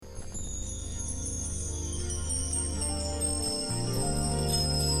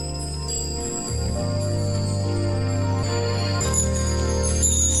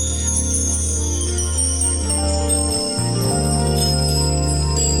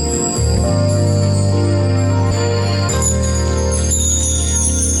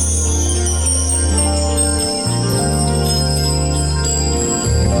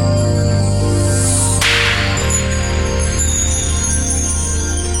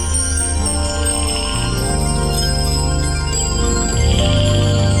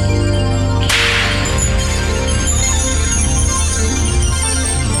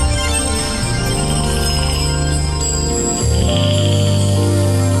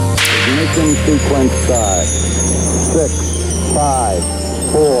Ignition sequence start. 6, 5,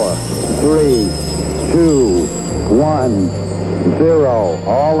 4, 3, 2, 1, 0.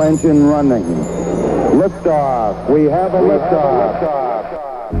 All engine running. Liftoff. We have a liftoff.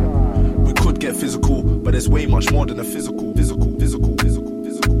 We could get physical, but there's way much more than a physical.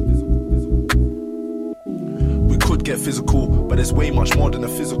 We could get physical, but there's way much more than a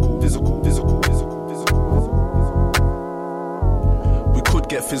physical. We could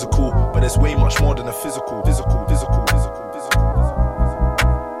get physical, but there's way much more than a physical.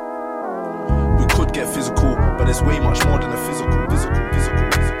 We could get physical, but there's way much more than a physical.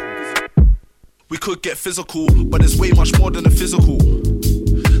 We could get physical, but there's way much more than a physical.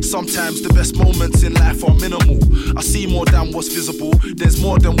 Sometimes the best moments in life are minimal. I see more than what's visible. There's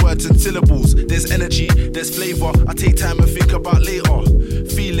more than words and syllables. There's energy, there's flavor. I take time and think about later.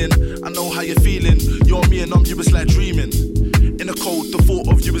 Feeling, I know how you're feeling. You're me and you is like dreaming. In the cold, the thought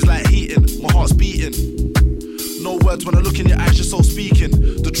of you is like heating. My heart's beating. No words when I look in your eyes, you're so speaking.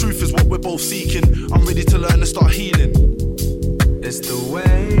 The truth is what we're both seeking. I'm ready to learn and start healing. It's the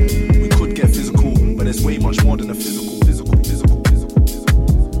way. We could get physical, but there's way much more than a physical.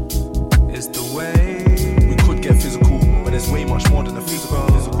 It's the way. We could get physical, but there's way much more than a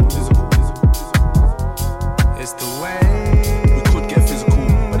physical. It's the way. We could get physical,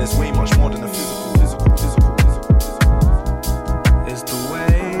 but there's way much more than a physical. It's the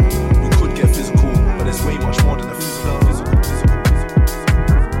way. We could get physical, but there's way much more than a physical.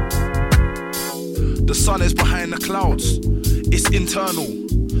 The sun is behind the clouds. It's internal.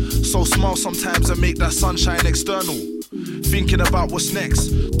 So small sometimes I make that sunshine external. Thinking about what's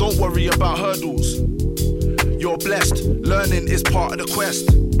next. Don't worry about hurdles. You're blessed. Learning is part of the quest.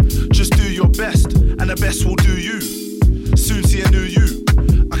 Just do your best, and the best will do you. Soon see a new you.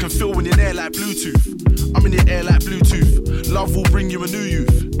 I can feel when you're there like Bluetooth. I'm in the air like Bluetooth. Love will bring you a new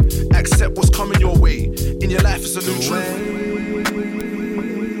youth. Accept what's coming your way. In your life it's a new truth.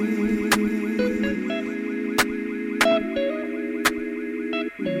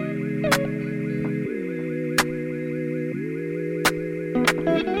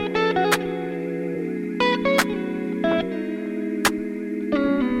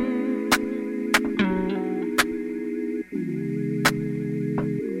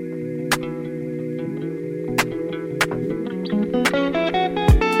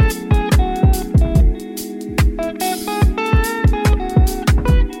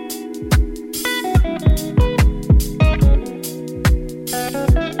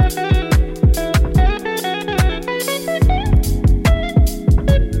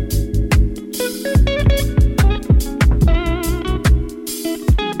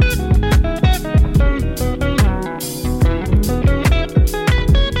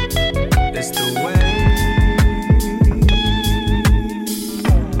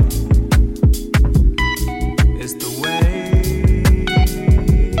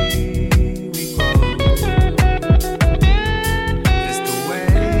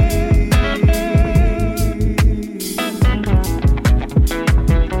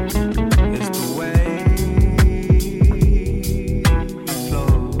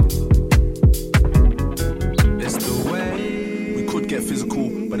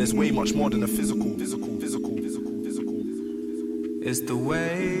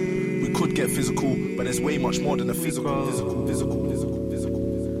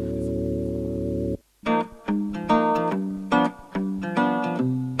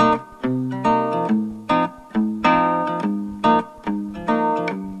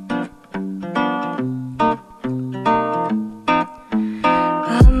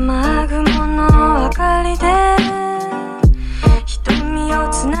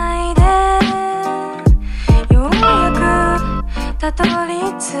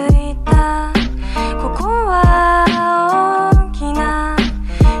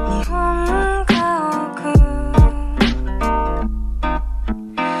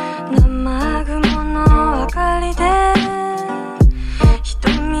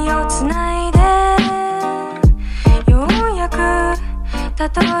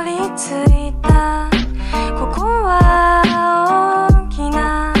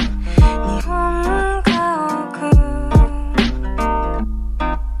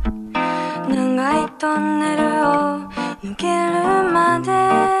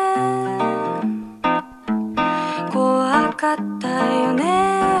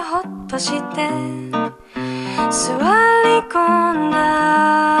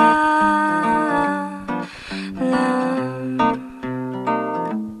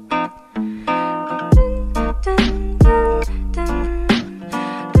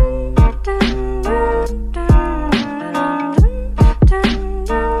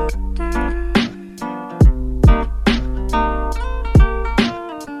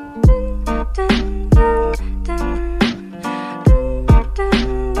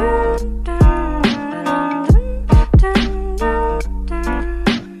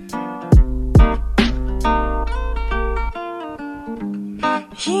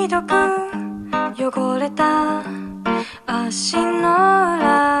 白く汚れた足の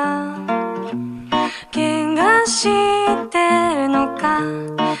裏怪我してるのか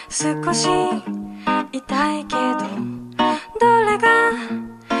少し痛いけどどれが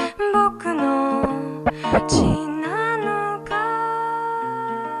僕の血なのか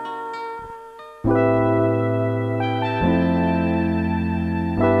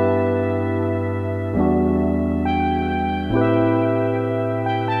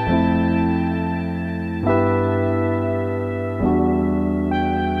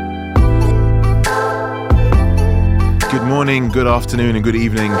Good morning, good afternoon, and good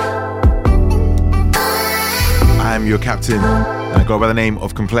evening. I am your captain, and I go by the name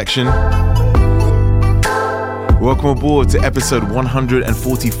of Complexion. Welcome aboard to episode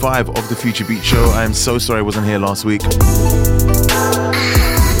 145 of the Future Beat Show. I am so sorry I wasn't here last week. But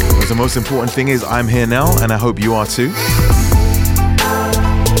the most important thing is I'm here now, and I hope you are too.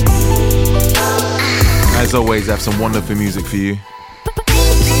 As always, I have some wonderful music for you.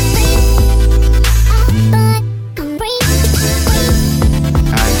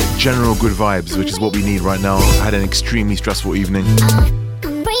 General good vibes, which is what we need right now. I had an extremely stressful evening,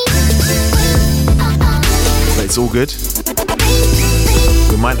 but it's all good.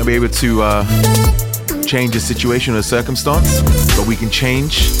 We might not be able to change a situation or circumstance, but we can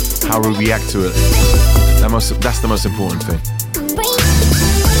change how we react to it. That's the most important thing.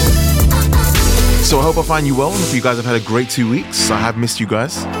 So I hope I find you well. If you guys have had a great 2 weeks, I have missed you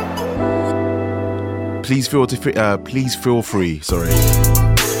guys. Please feel free.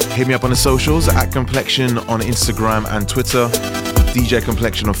 Hit me up on the socials at Complexion on Instagram and Twitter, DJ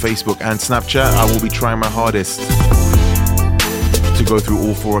Complexion on Facebook and Snapchat. I will be trying my hardest to go through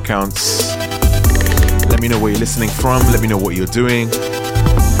all 4 accounts. Let me know where you're listening from. Let me know what you're doing.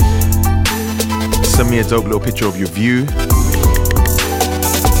 Send me a dope little picture of your view.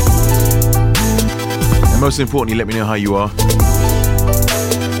 And most importantly, let me know how you are.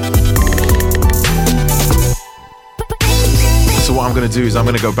 So what I'm going to do is I'm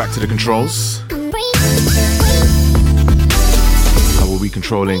going to go back to the controls. I will be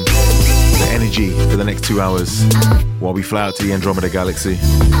controlling the energy for the next 2 hours while we fly out to the Andromeda Galaxy.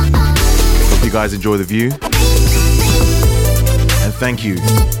 Hope you guys enjoy the view. And thank you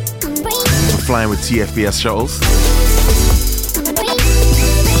for flying with TFBS shuttles.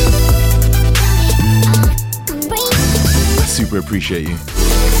 I super appreciate you.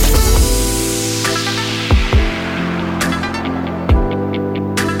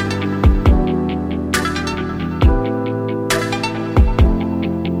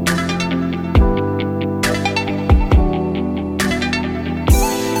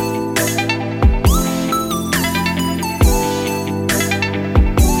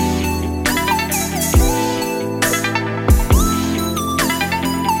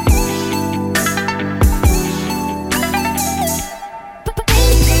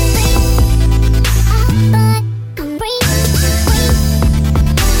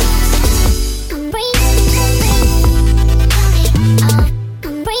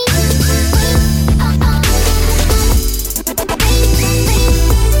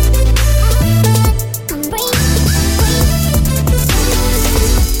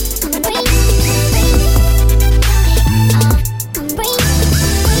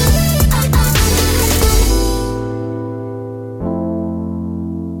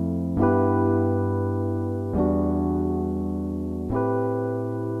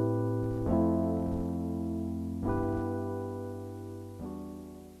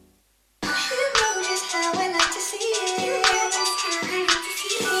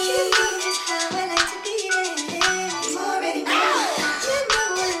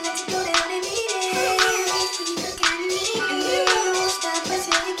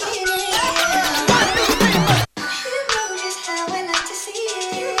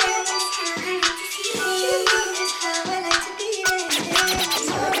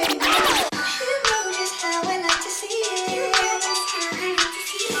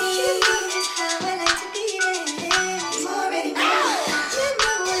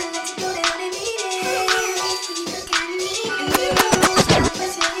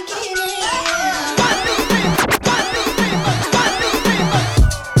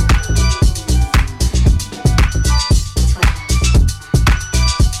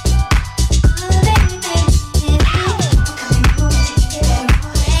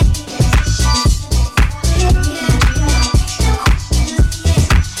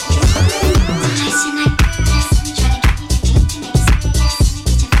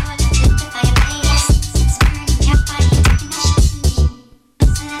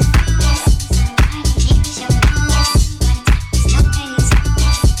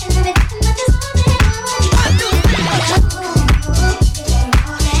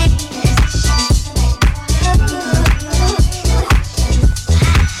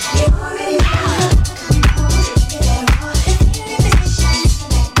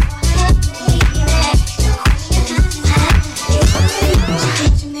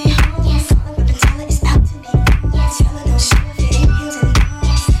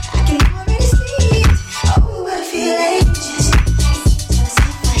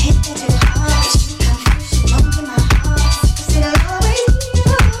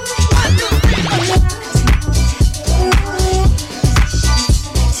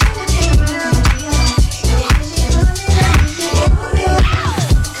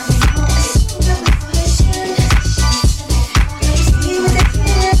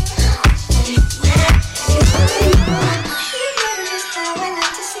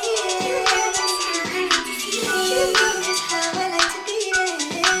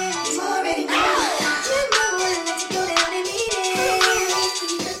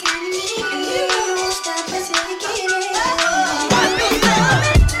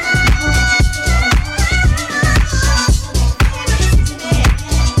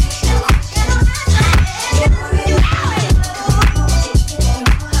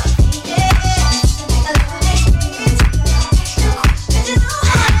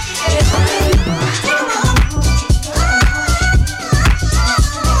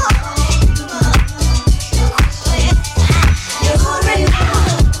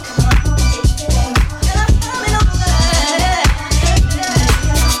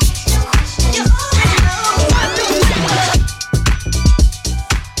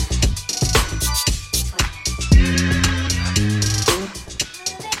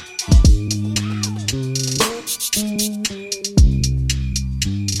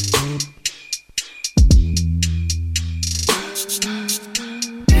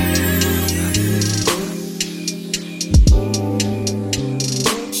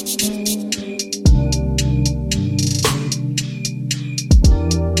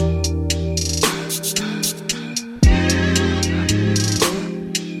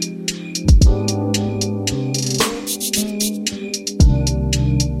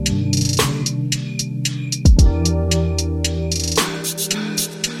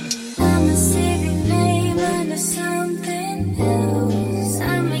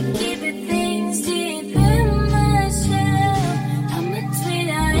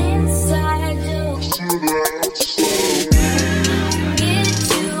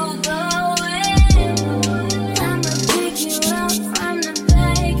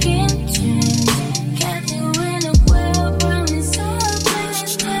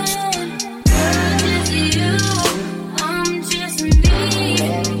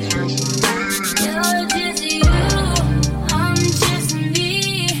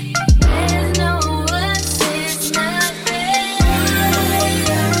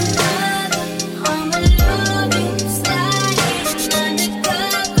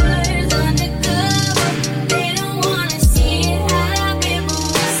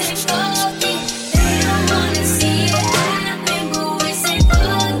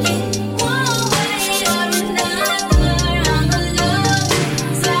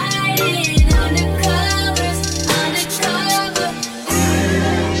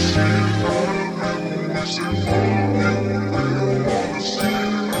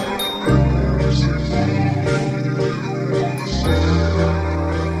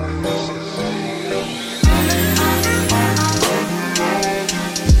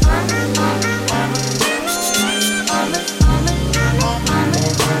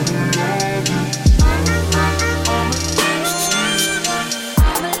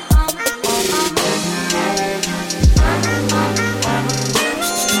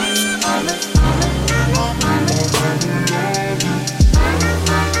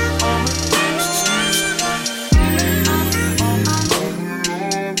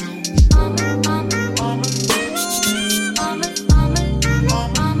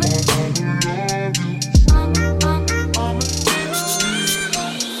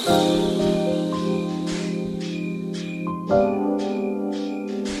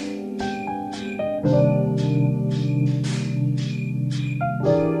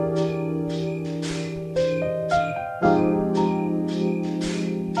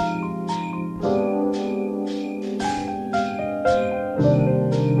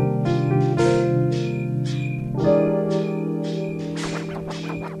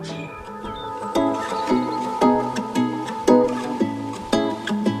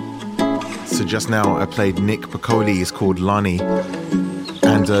 Just now I played Nick Piccoli. It's called Lani,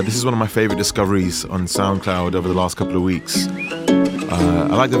 and this is one of my favorite discoveries on SoundCloud over the last couple of weeks.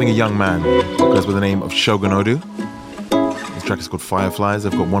 I like having a young man who goes by the name of Shogun Odu. The track is called Fireflies.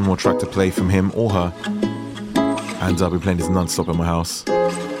 I've got one more track to play from him or her, and I'll be playing this non-stop at my house.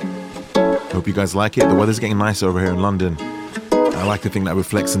 Hope you guys like it. The weather's getting nicer over here in London. I like to think that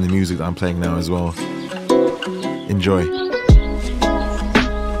reflects in the music that I'm playing now as well. Enjoy.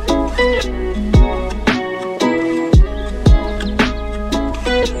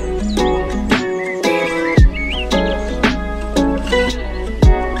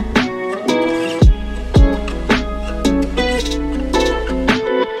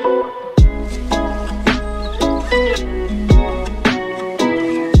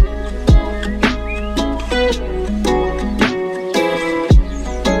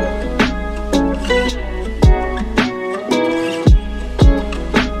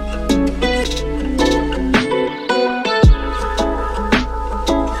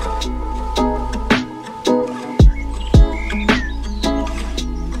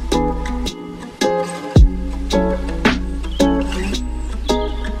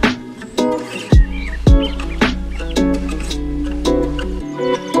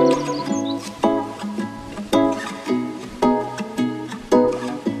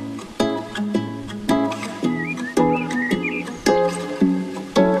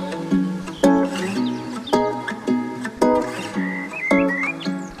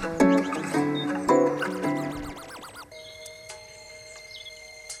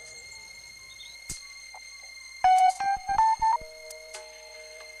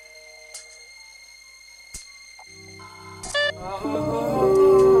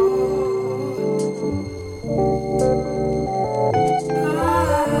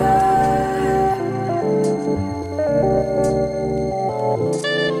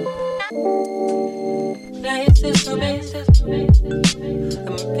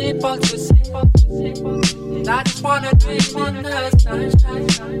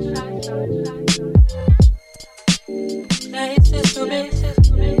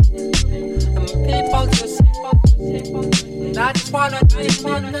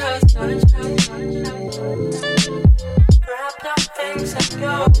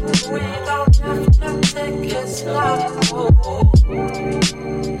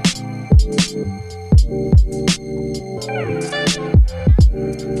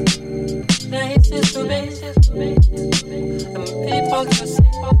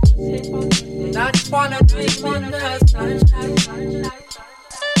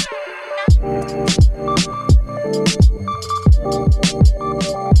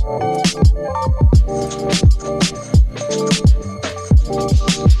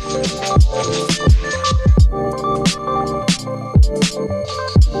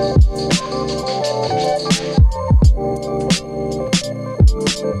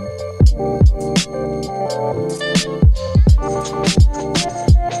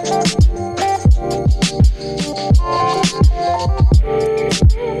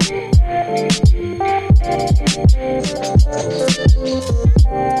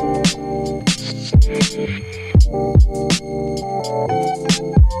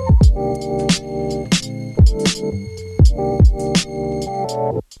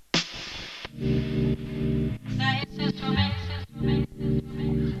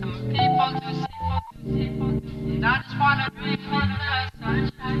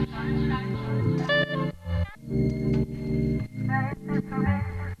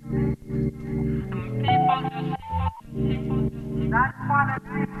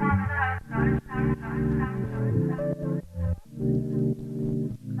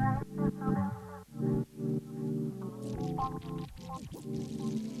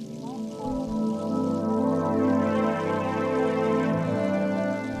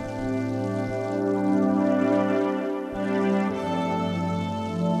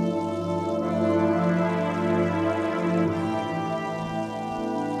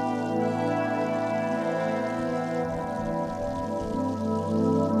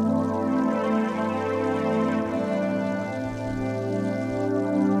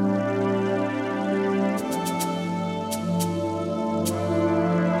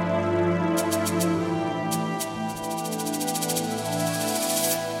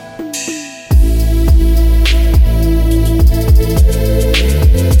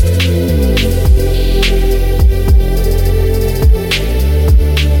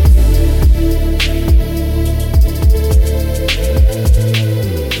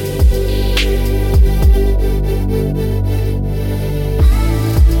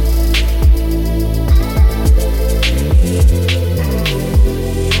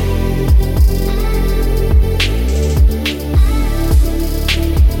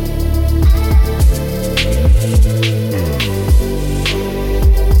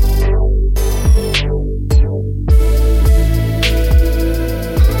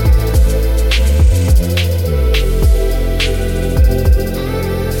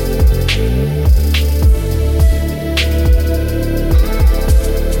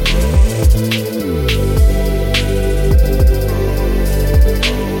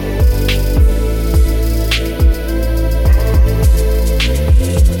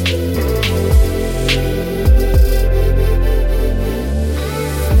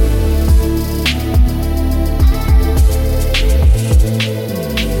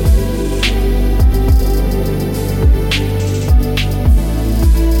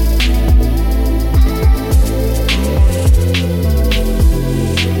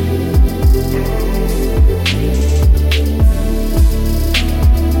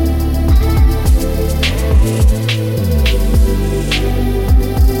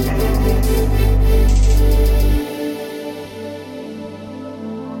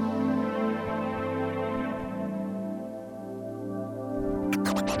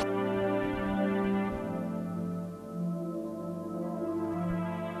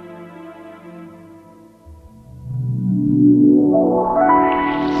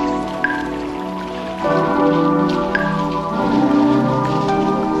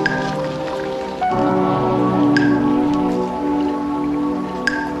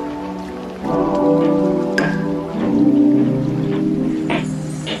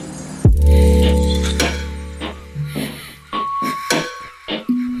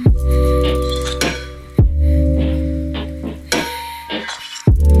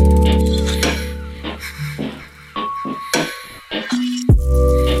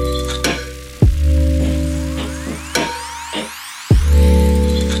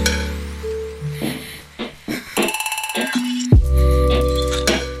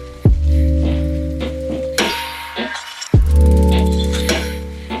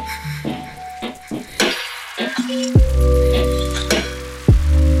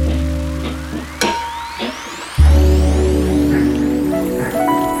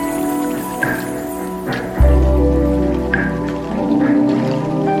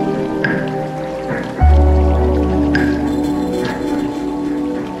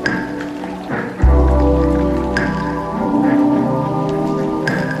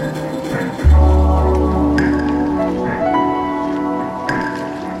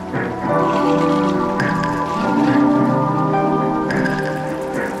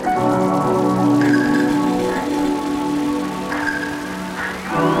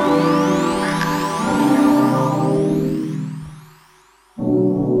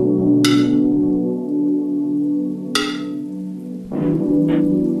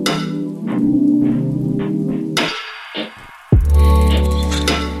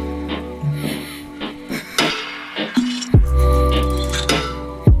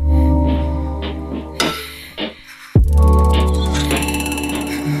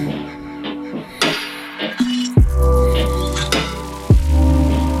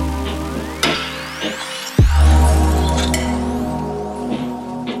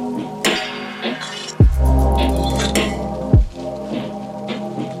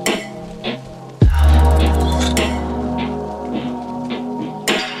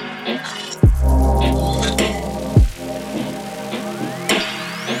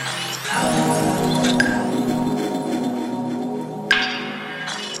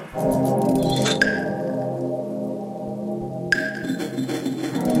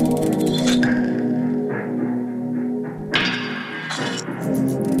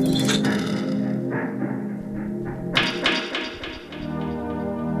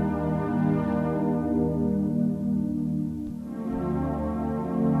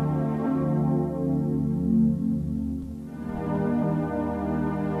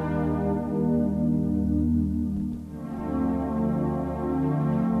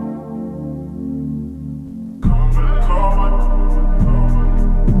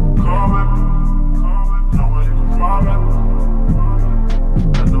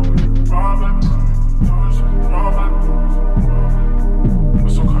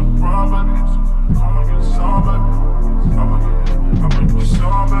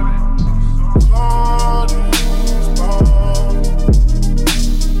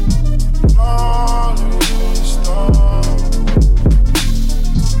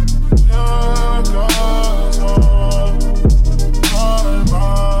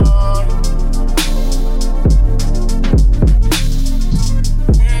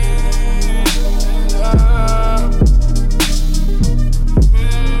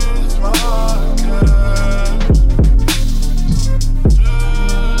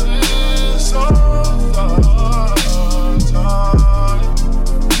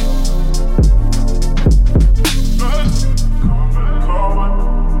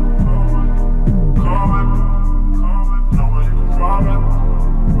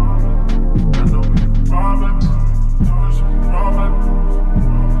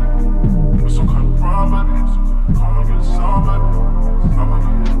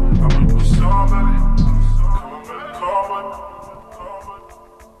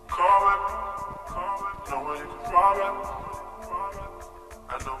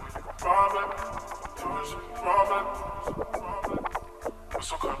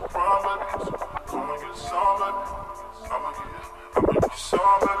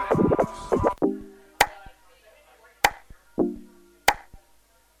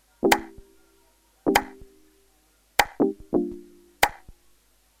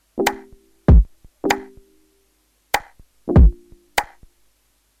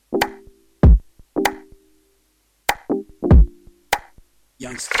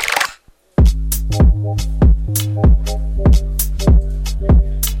 youngster.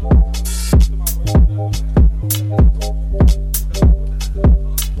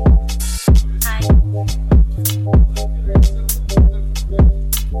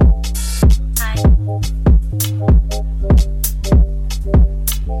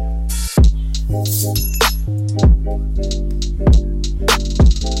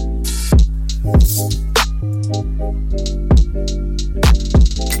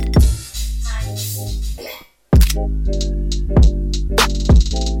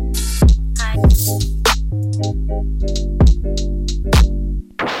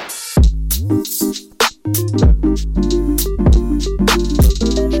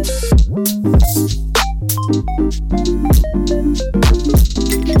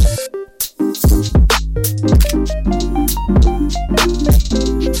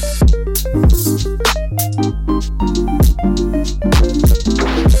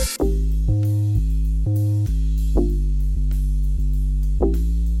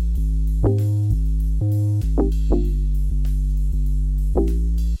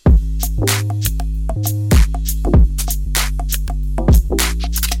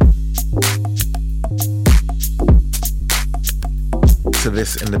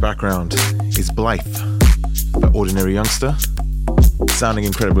 In the background is Blythe by Ordinary Youngster, sounding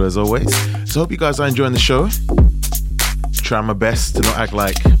incredible as always. So hope you guys are enjoying the show. Trying my best to not act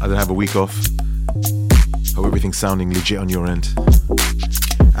like I don't have a week off. Hope everything's sounding legit on your end.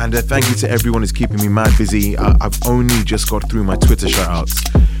 And thank you to everyone who's keeping me mad busy. I've only just got through my Twitter shoutouts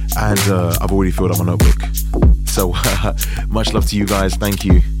and I've already filled up my notebook. So much love to you guys. Thank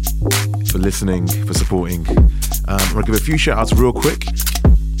you for listening, for supporting. I'm gonna give a few shoutouts real quick.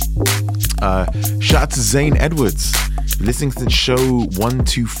 Shout out to Zane Edwards, listening to show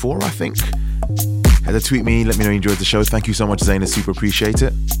 124, I think. Had to tweet me, let me know you enjoyed the show. Thank you so much, Zane. I super appreciate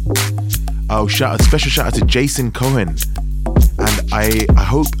it. Oh, special shout out to Jason Cohen, and I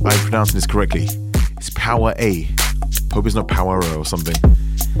hope I'm pronouncing this correctly. It's Power A. Hope it's not Power or something.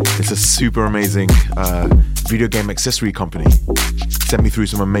 It's a super amazing video game accessory company. Sent me through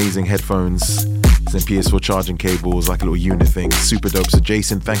some amazing headphones. Some PS4 charging cables, like a little unit thing. Super dope. So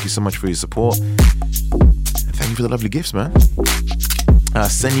Jason, thank you so much for your support. And thank you for the lovely gifts, man.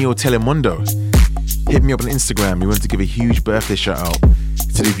 Senor Telemundo hit me up on Instagram. He wanted to give a huge birthday shout out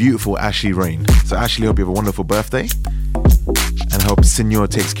to the beautiful Ashley Rain. So Ashley, hope you have a wonderful birthday. And I hope Senor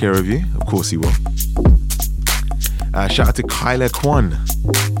takes care of you. Of course he will. Shout out to Kyla Kwan.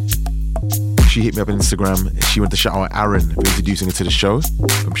 She hit me up on Instagram. She wanted to shout out Aaron for introducing her to the show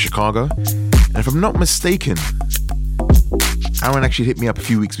from Chicago. And if I'm not mistaken, Aaron actually hit me up a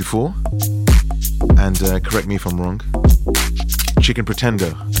few weeks before. And correct me if I'm wrong. Chicken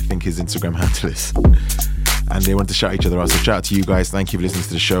Pretender, I think his Instagram handle is. And they want to shout each other out. So shout out to you guys. Thank you for listening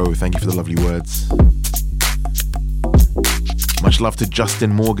to the show. Thank you for the lovely words. Much love to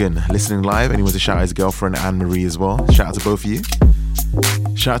Justin Morgan, listening live. And he wants to shout out his girlfriend, Anne-Marie, as well. Shout out to both of you.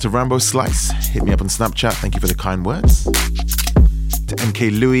 Shout out to Rambo Slice. Hit me up on Snapchat. Thank you for the kind words. To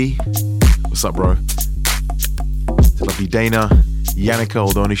MK Louis. What's up, bro? To lovely Dana. Yannicka,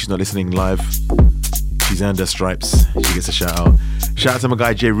 although I know she's not listening live. She's earned her stripes. She gets a shout out. Shout out to my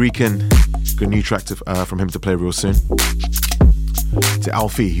guy Jay Rican. Got a new track from him to play real soon. To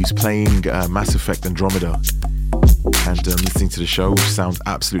Alfie, who's playing Mass Effect Andromeda and listening to the show, which sounds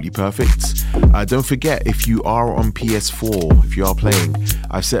absolutely perfect. Don't forget, if you are on PS4, if you are playing,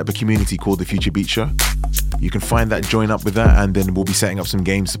 I've set up a community called The Future Beat Show. You can find that, join up with that, and then we'll be setting up some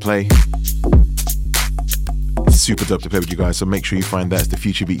games to play. It's super dope to play with you guys, so make sure you find that. It's The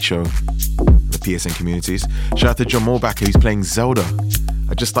Future Beat Show, the PSN communities. Shout out to John Morbacker, who's playing Zelda.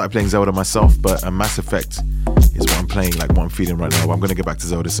 I just started playing Zelda myself, but Mass Effect is what I'm playing, like what I'm feeling right now. But I'm going to get back to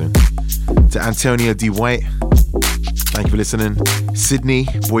Zelda soon. To Antonio D. White, thank you for listening. Sydney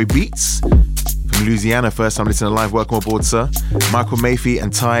Boy Beats from Louisiana, first time listening live. Welcome aboard, sir. Michael Mayfie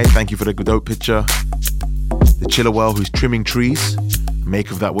and Ty, thank you for the dope picture. The Chillerwell, who's trimming trees.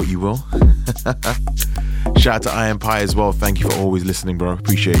 Make of that what you will. Shout out to Iron Pie as well. Thank you for always listening, bro.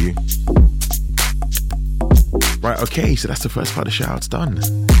 Appreciate you. Right, okay, so that's the first part of the shout-outs done.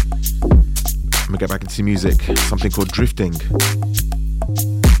 I'm gonna get back into music. Something called Drifting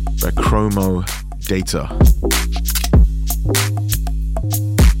by Chromo Data.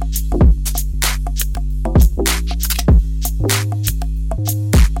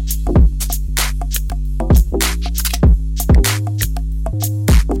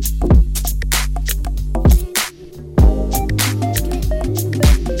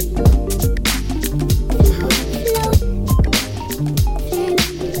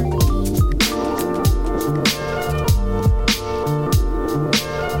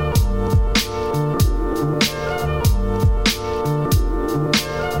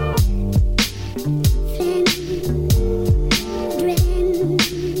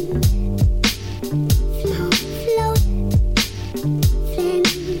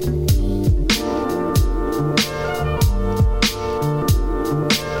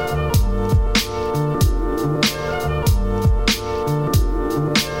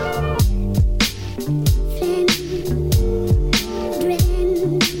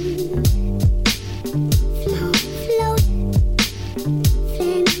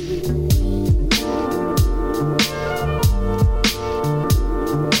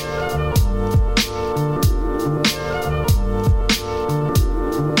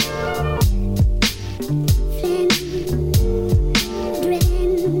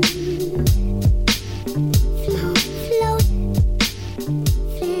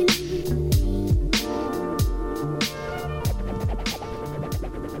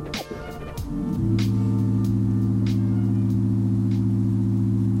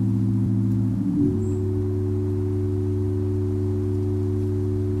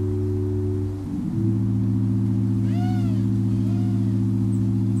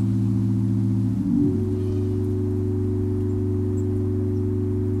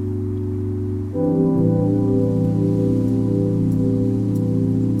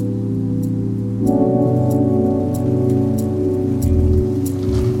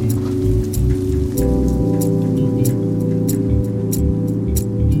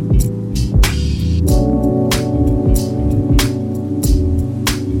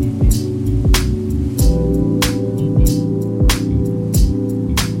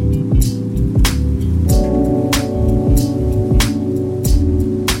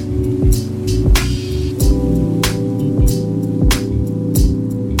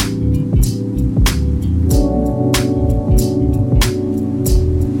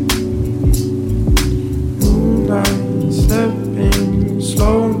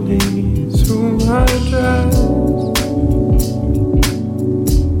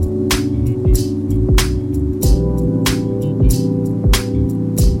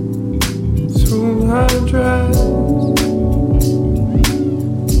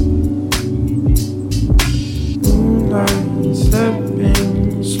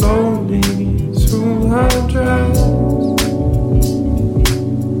 slowly through her dress,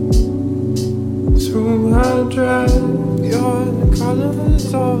 through her dress. You're the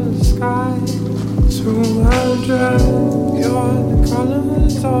colors of the sky. Through her dress, you're the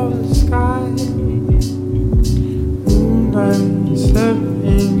colors of the sky. Moonlight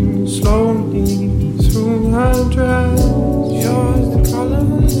slipping slowly through her dress. You're the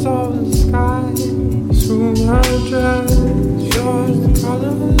colors of the sky. Through her dress, you're the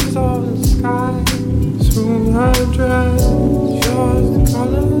colors of the sky. Through her dress, you're the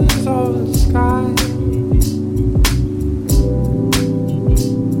colors of the sky.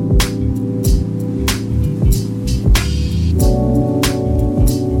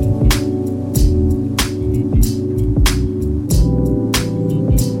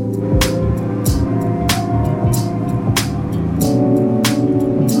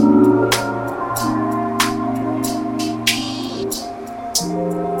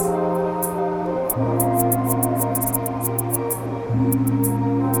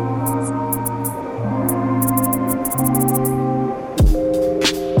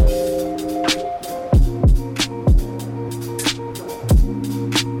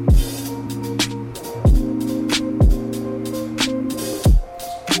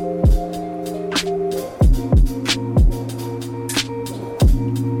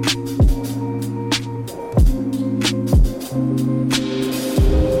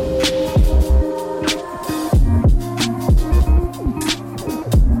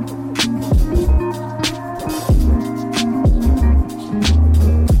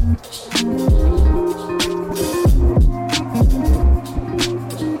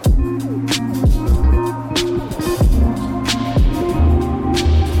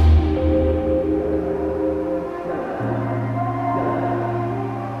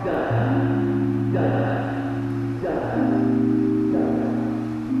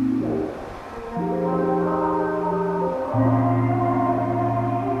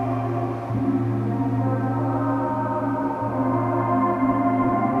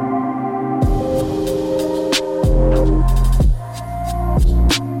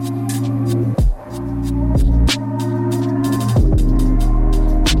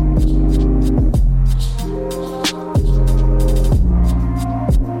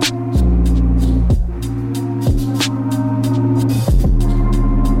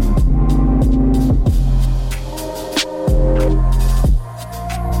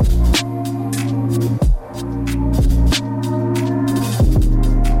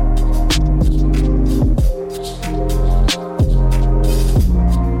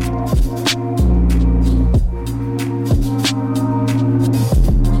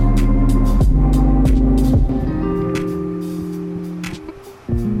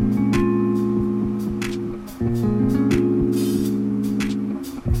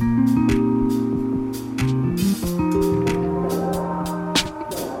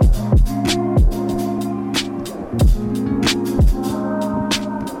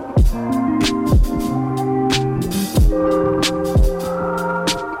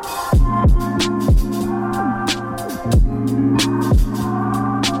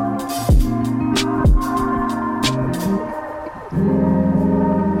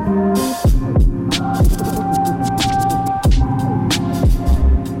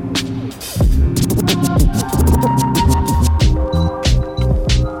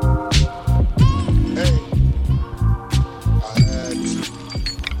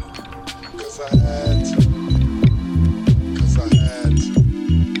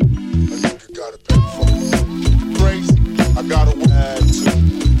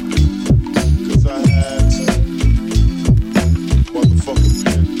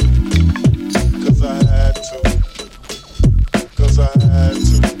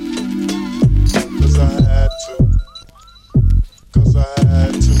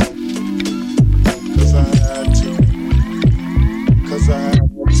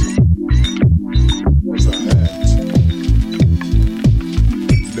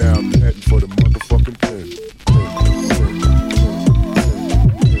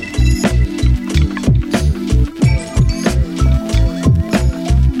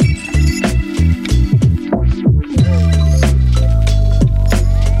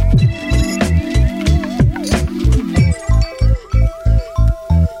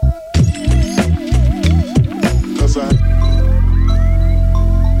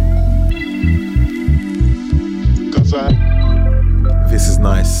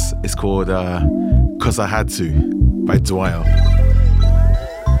 called Cause I Had To by Dwyer.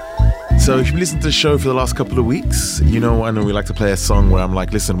 So if you listen to the show for the last couple of weeks, you know I know we like to play a song where I'm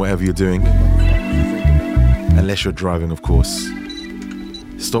like, listen, whatever you're doing, unless you're driving, of course,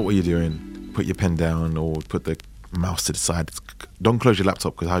 stop what you're doing, put your pen down or put the mouse to the side. Don't close your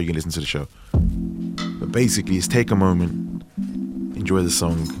laptop because how are you going to listen to the show? But basically, it's take a moment, enjoy the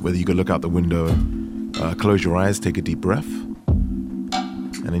song, whether you go look out the window, close your eyes, take a deep breath,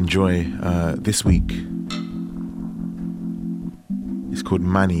 and enjoy this week. It's called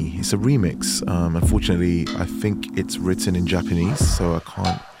Mani. It's a remix. Unfortunately, I think it's written in Japanese, so I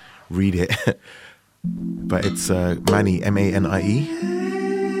can't read it. But it's Mani, M-A-N-I-E,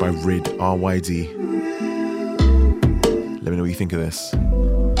 by Ryd, R-Y-D. Let me know what you think of this.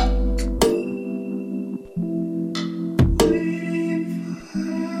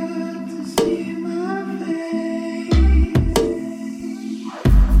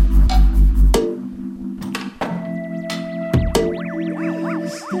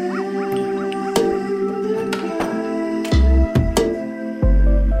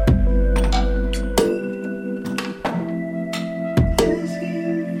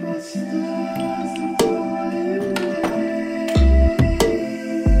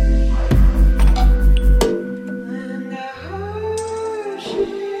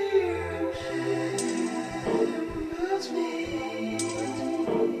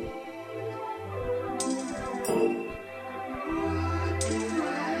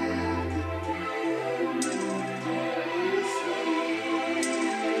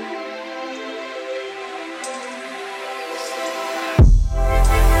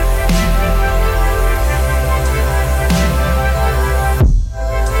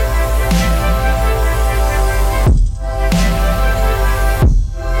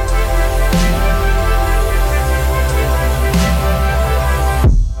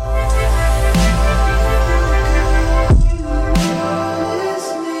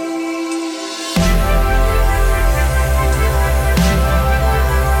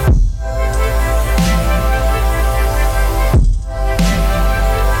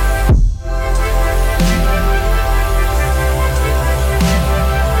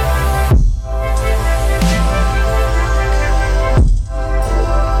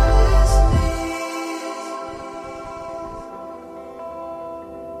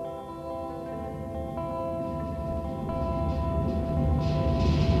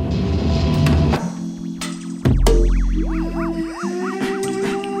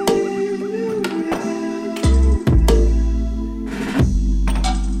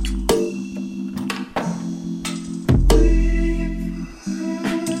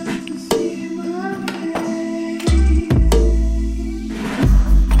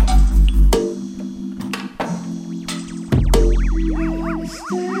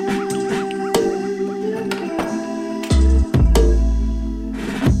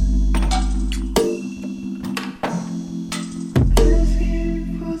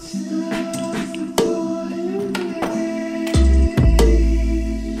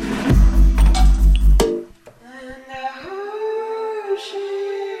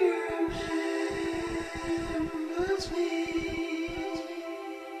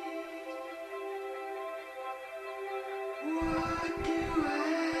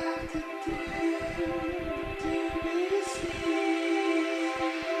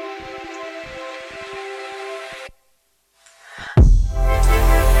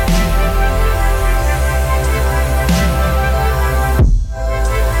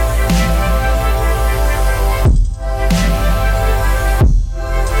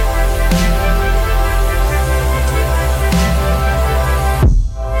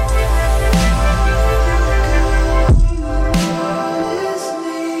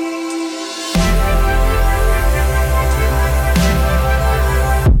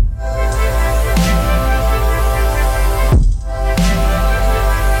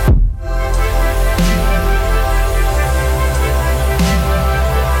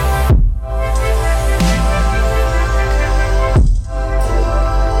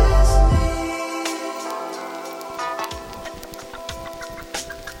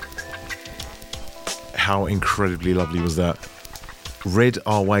 How incredibly lovely was that? Ryd,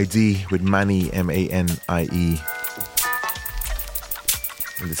 R-Y-D, with Mani, M-A-N-I-E.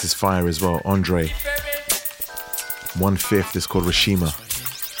 And this is fire as well. Andre. 1/5 is called Rashima.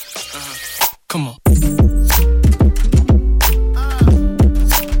 Come on.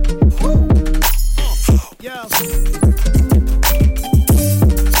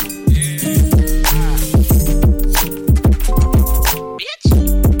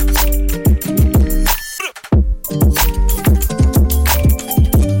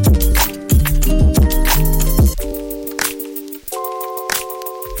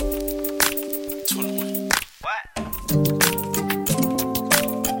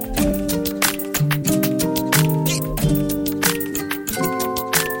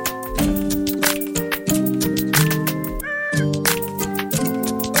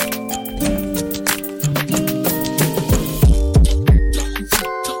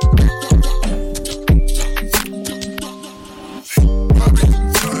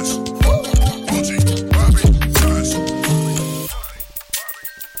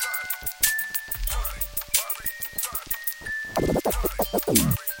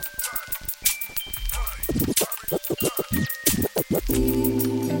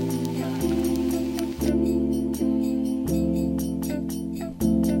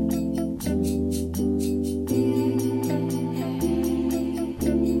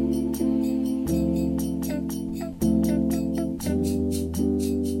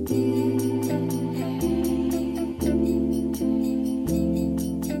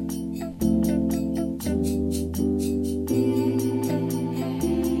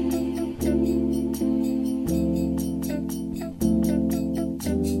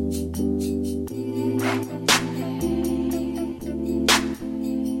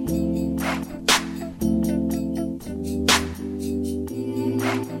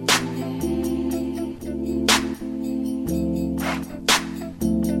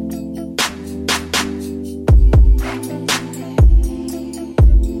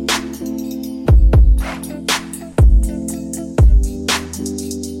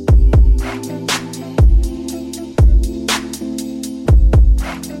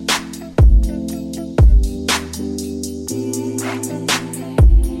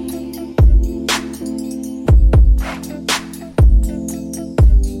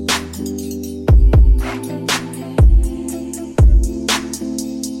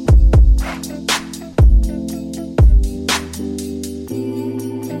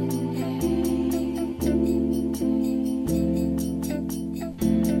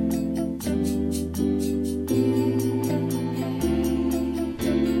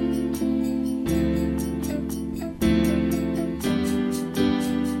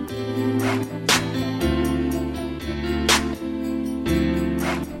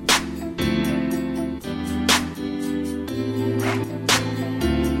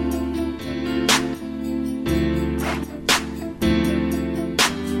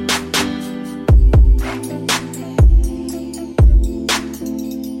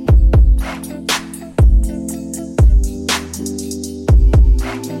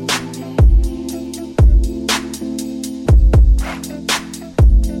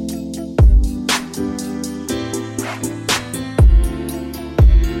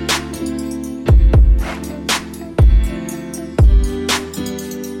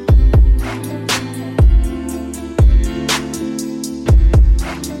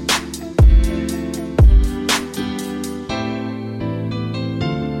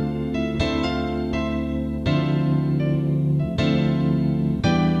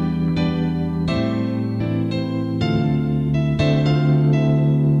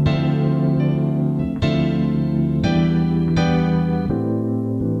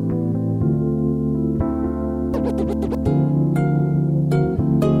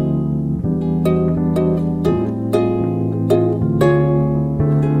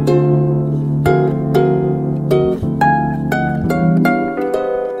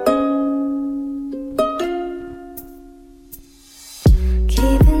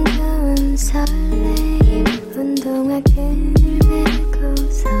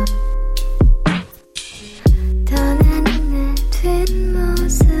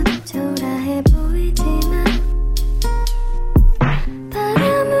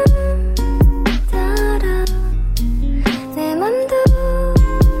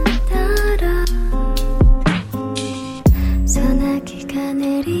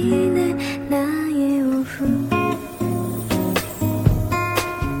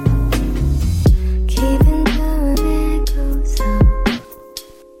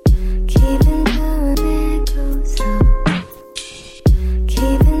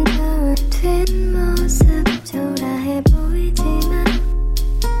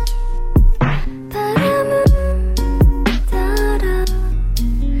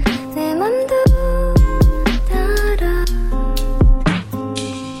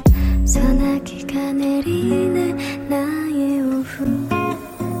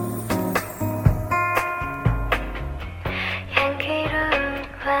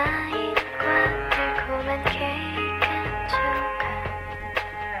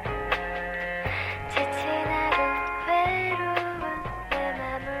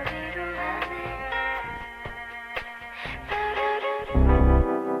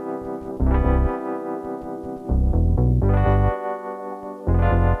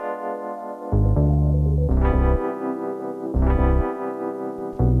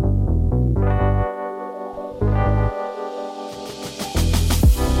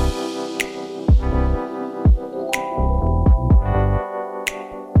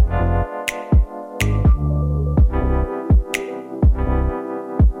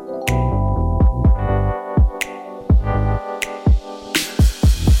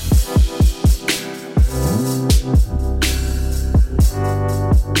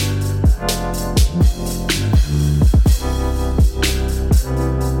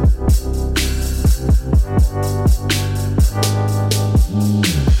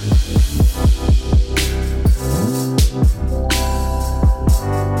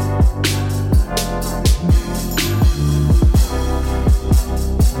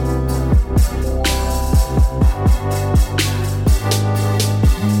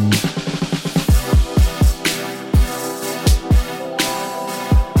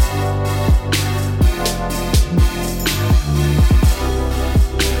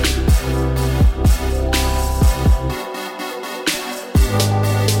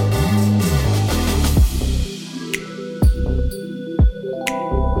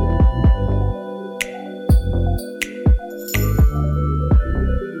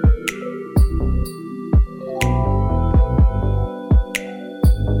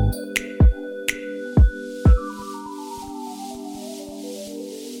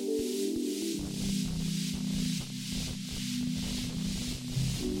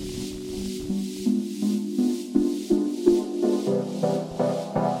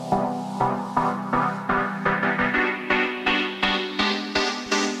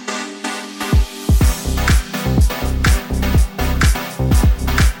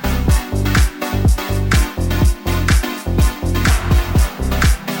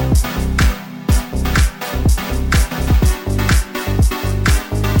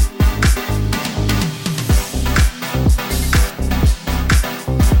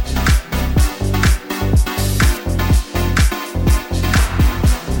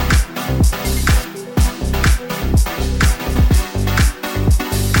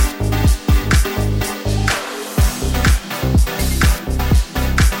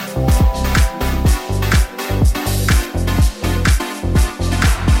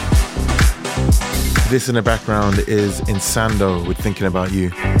 This in the background is Insando with Thinking About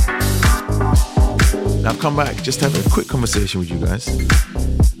You. Now I've come back just to have a quick conversation with you guys.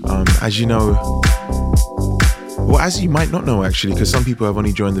 As you know, well, as you might not know actually, because some people have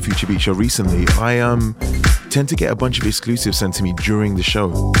only joined the Future Beat Show recently, I tend to get a bunch of exclusives sent to me during the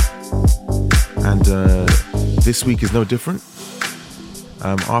show. And this week is no different.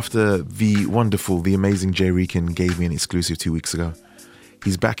 After the wonderful, the amazing Jay Reekin gave me an exclusive 2 weeks ago,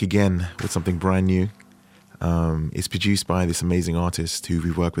 he's back again with something brand new. It's produced by this amazing artist who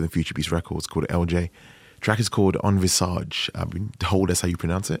we work with in Future Beats Records called LJ. Track is called Envisage. I've been told that's how you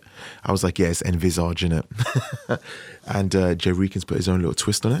pronounce it. I was like, yeah, it's Envisage, innit? And Jay Reekin's put his own little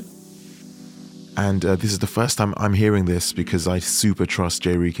twist on it. And this is the first time I'm hearing this because I super trust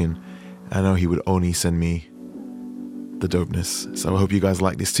Jay Reekin. I know he would only send me the dopeness. So I hope you guys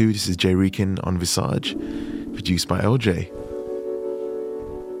like this too. This is Jay Reekin Envisage, produced by LJ.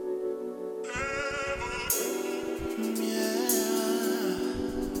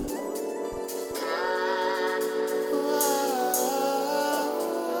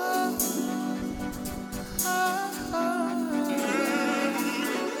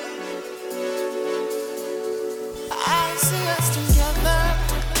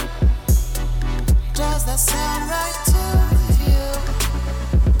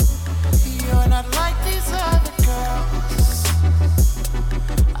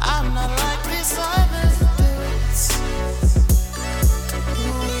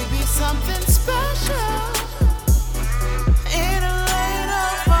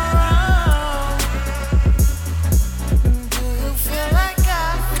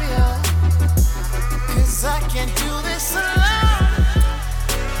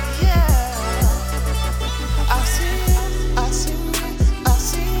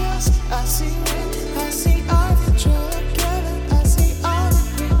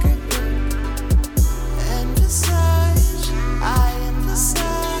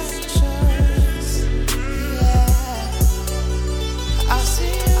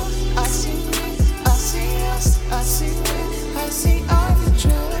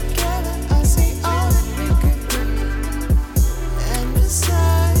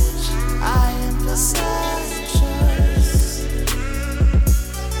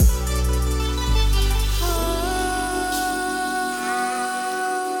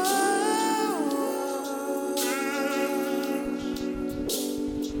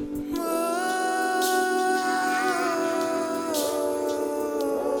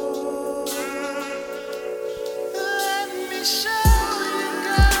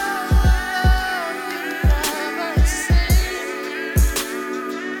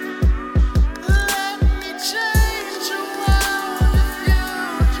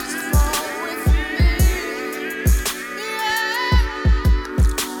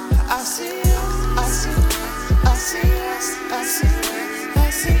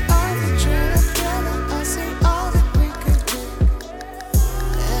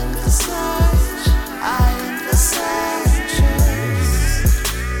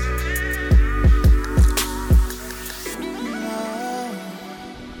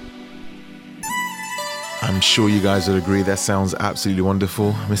 Sure you guys would agree that sounds absolutely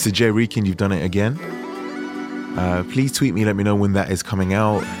wonderful. Mr. Jay Reekin, you've done it again. Please tweet me, let me know when that is coming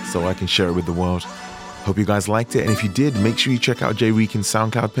out so I can share it with the world. Hope you guys liked it, and if you did, make sure you check out Jay Reekin's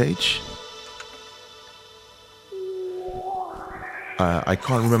SoundCloud page. I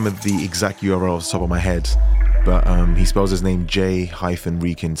can't remember the exact URL off the top of my head, but he spells his name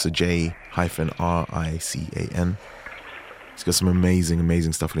J-Reekin, so J-R-I-C-A-N. He's got some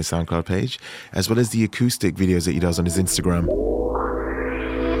amazing stuff on his SoundCloud page, as well as the acoustic videos that he does on his Instagram.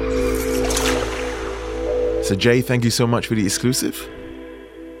 So Jay, thank you so much for the exclusive.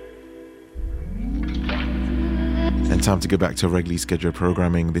 And time to go back to regularly scheduled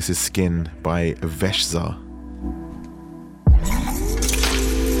programming. This is Skin by Veshza.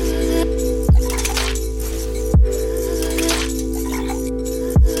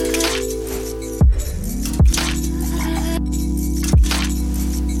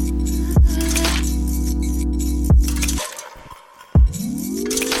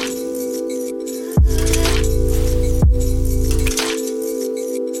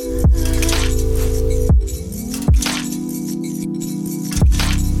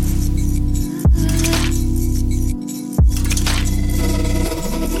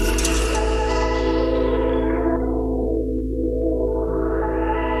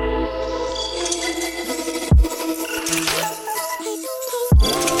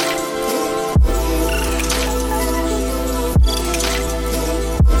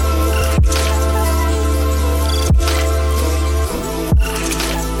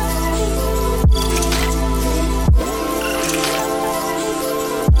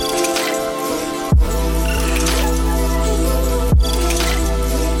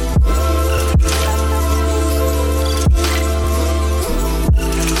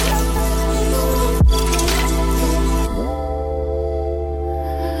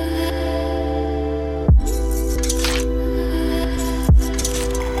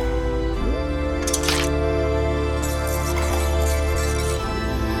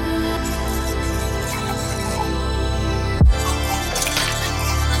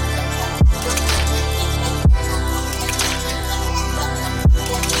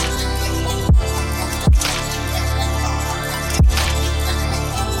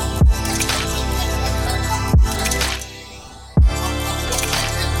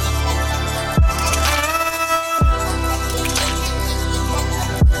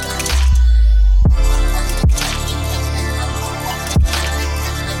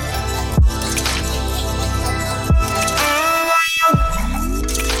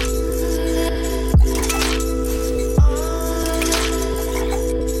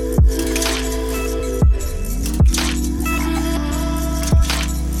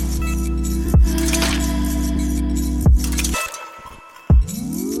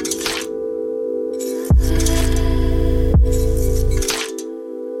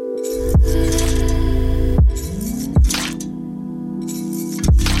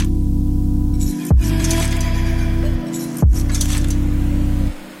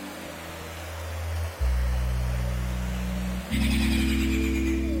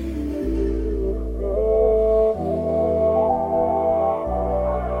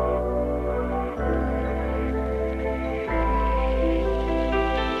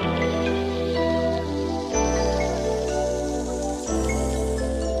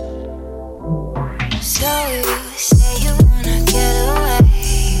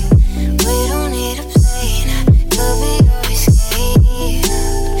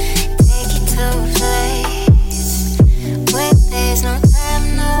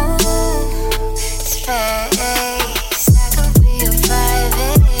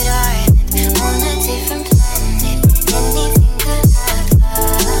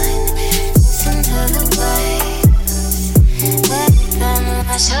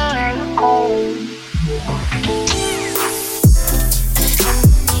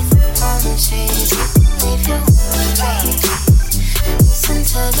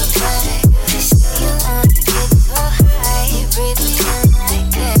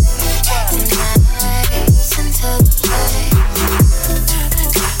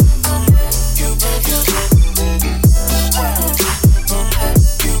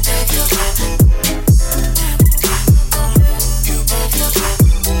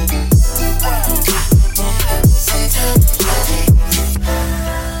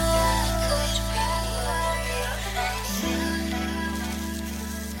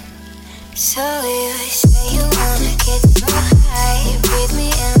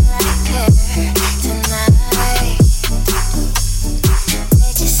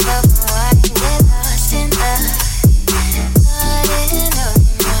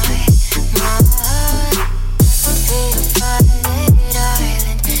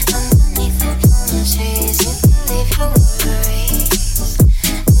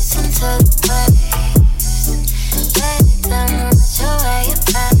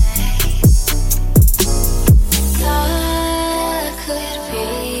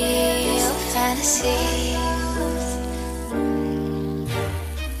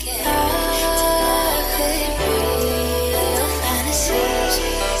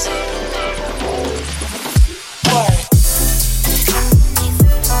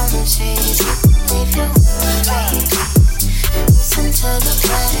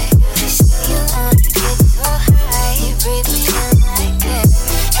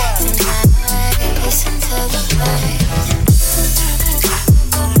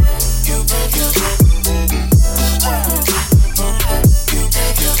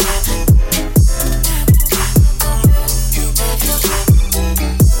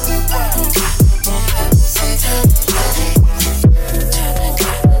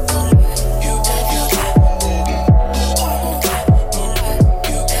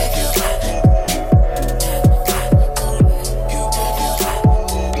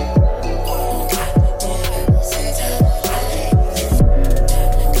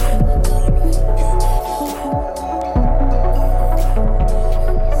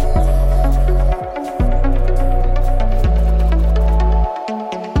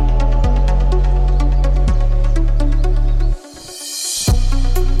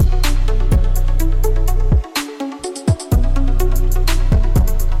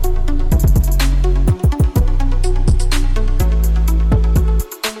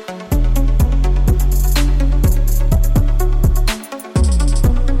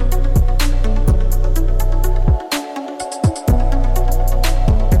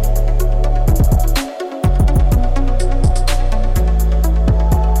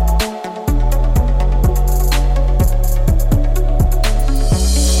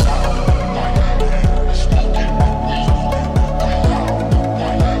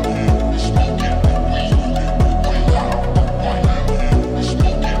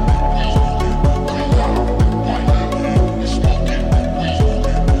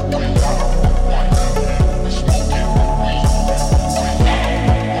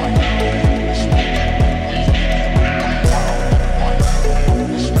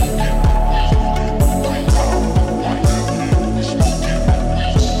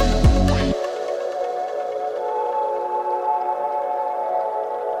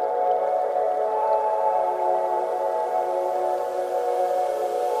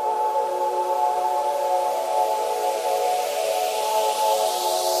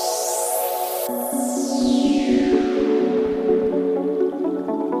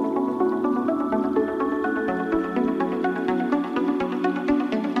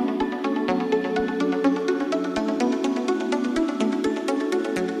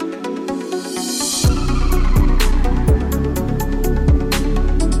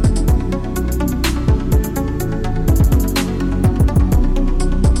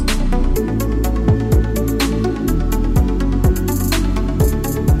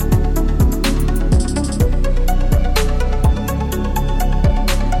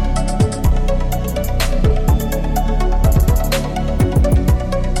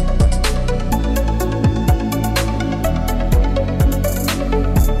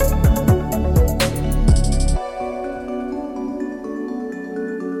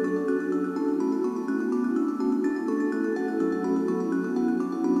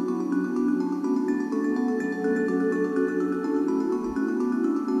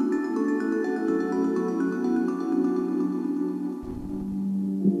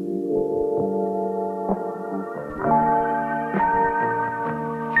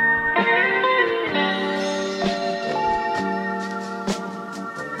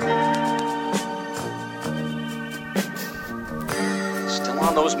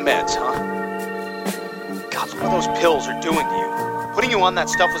 on those meds, huh? God, look what those pills are doing to you. Putting you on that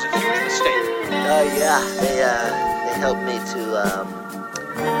stuff was a huge mistake. Yeah, they helped me to,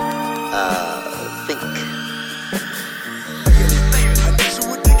 think.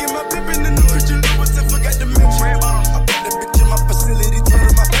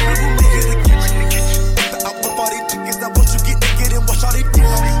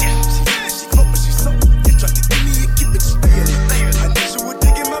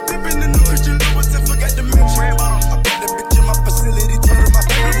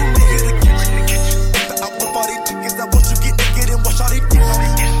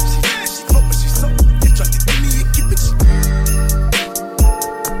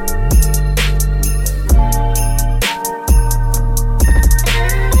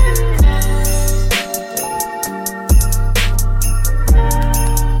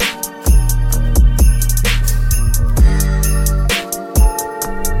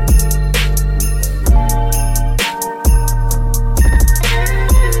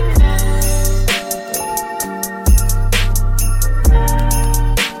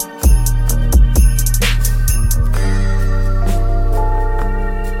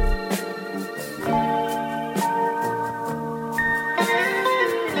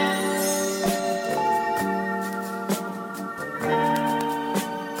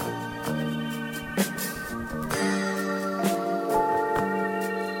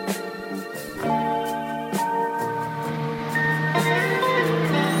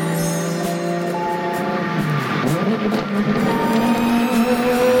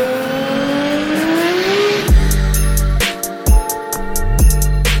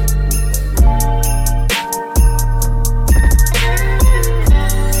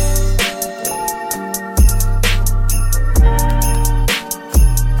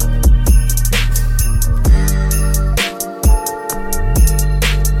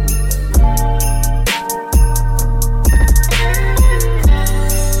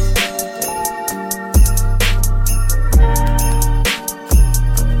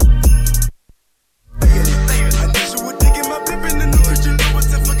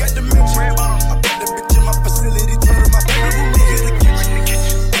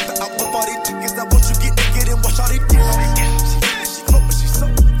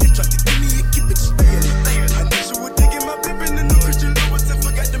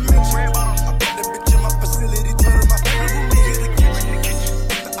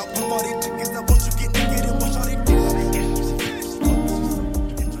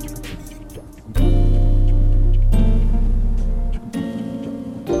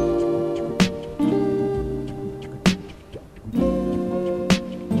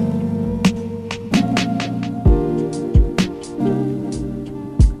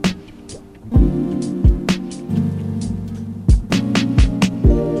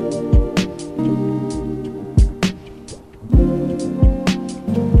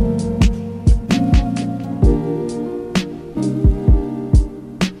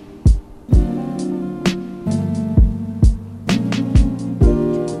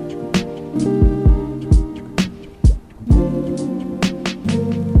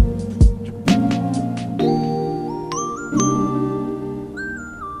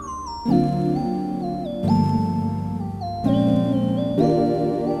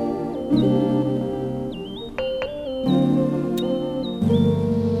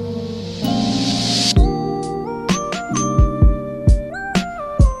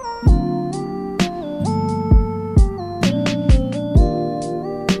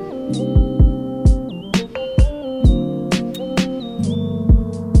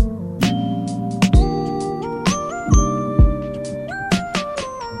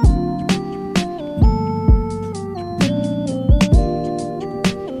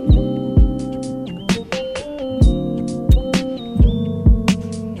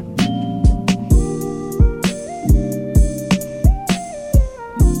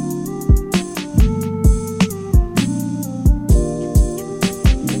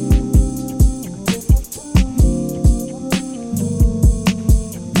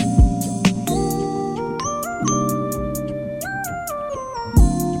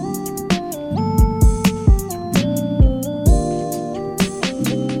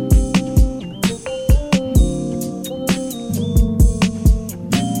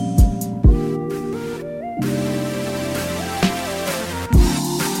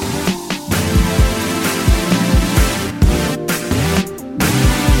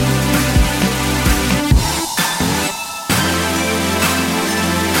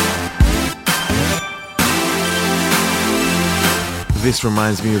 This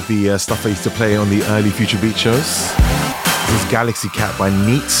reminds me of the stuff I used to play on the early Future Beat shows. This is Galaxy Cat by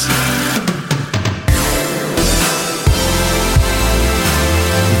Neat.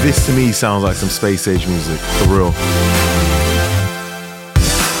 This to me sounds like some space age music, for real.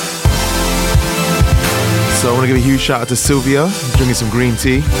 So I want to give a huge shout out to Sylvia, drinking some green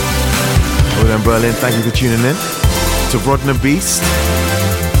tea over there in Berlin. Thank you for tuning in. To Rodner Beast,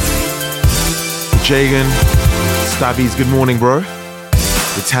 Jagan, Stabbies, good morning, bro.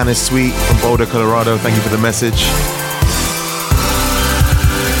 The Tannis Sweet from Boulder, Colorado, thank you for the message.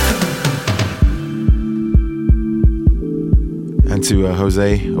 And to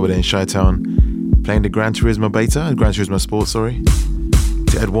Jose over there in Chi-Town, playing the Gran Turismo Beta, Gran Turismo Sport, sorry.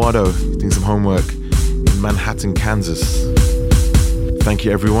 To Eduardo, doing some homework in Manhattan, Kansas. Thank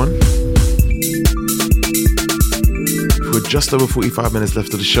you, everyone. We're just over 45 minutes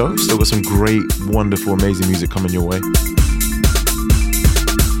left of the show. Still got some great, wonderful, amazing music coming your way.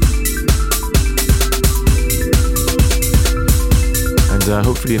 And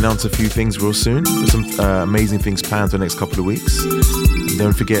hopefully announce a few things real soon. There's some amazing things planned for the next couple of weeks. And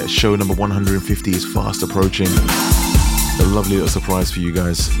don't forget, show number 150 is fast approaching. A lovely little surprise for you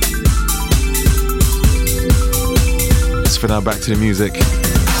guys. So for now, back to the music.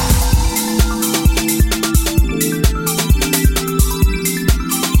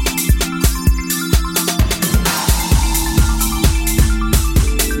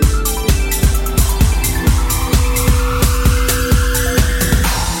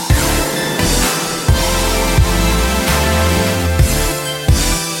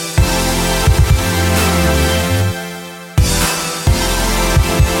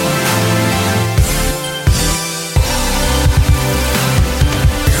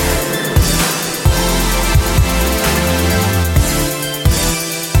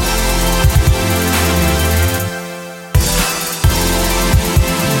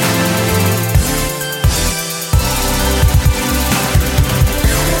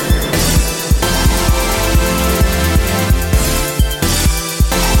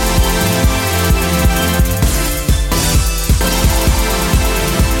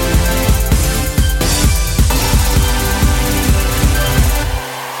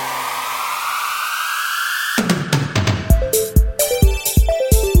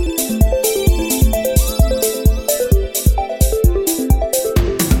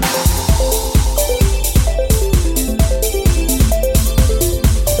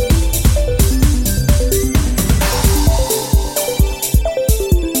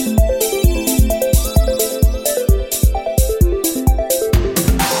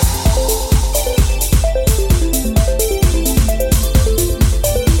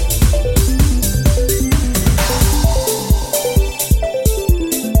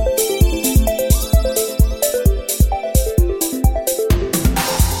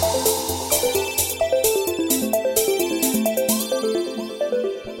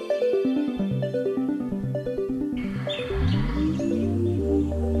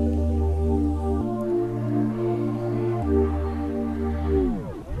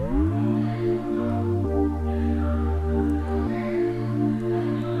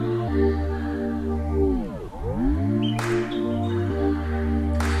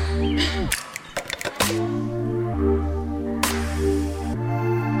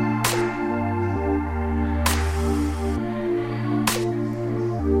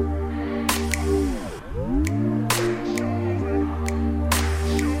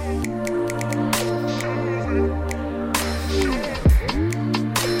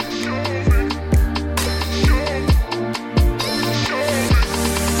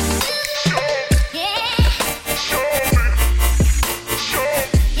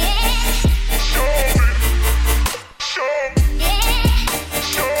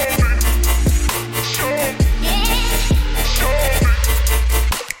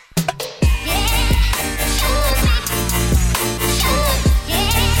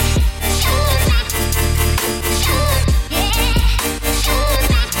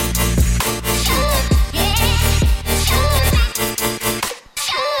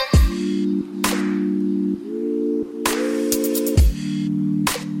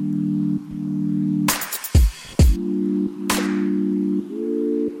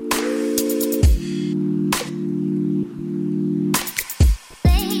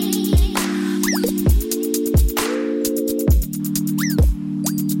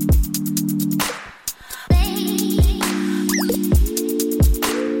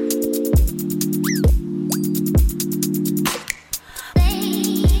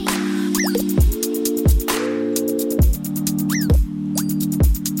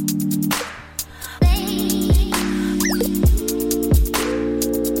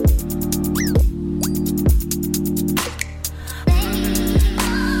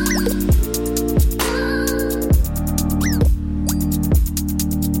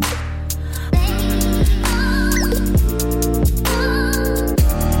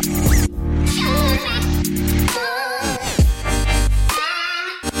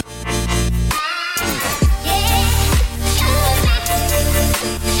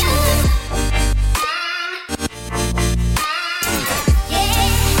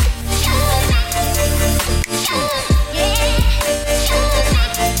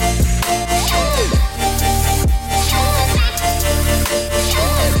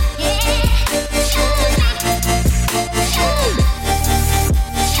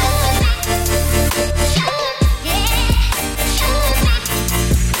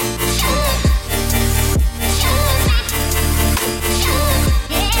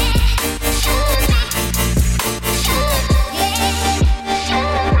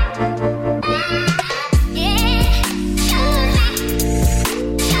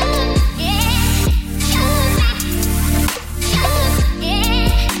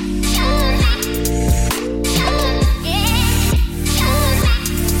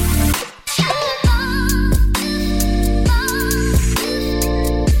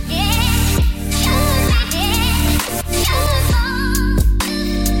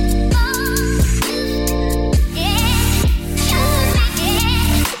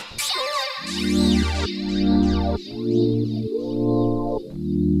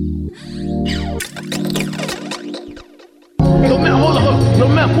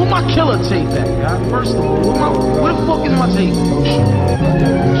 killer tape at, y'all? First of all, where the fuck is my tape?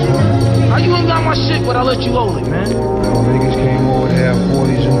 How you ain't got my shit, but I let you hold it, man? Niggas came over to have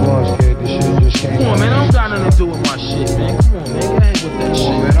 40s and blunts, kid. This shit just came. Come on, man. I don't got nothing to do with my shit, man. Come on, man. Get ahead with that shit.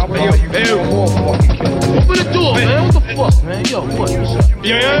 Man, I'll buy you more fucking killers. Open the door, man. What the fuck, man? Yo, what? What's up?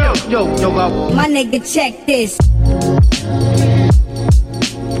 Yo, my nigga, check this.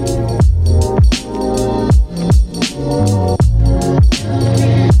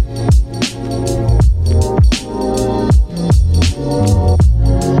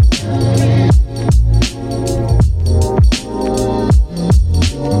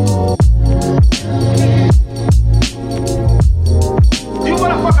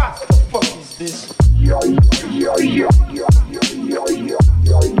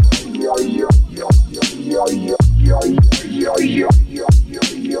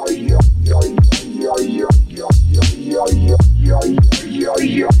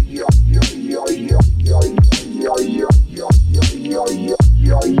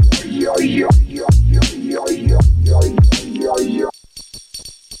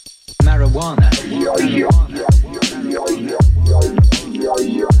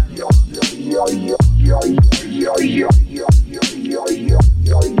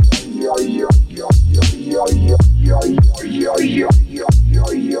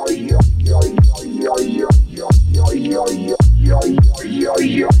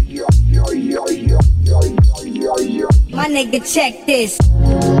 My nigga, check this.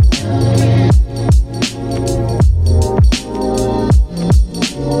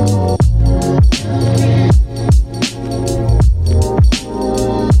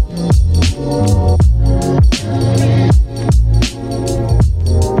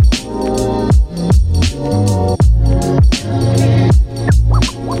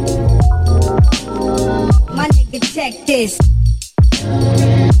 My nigga, check this.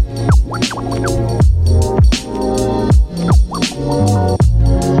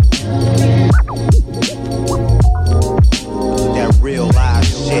 That real live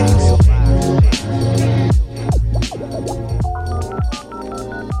shit.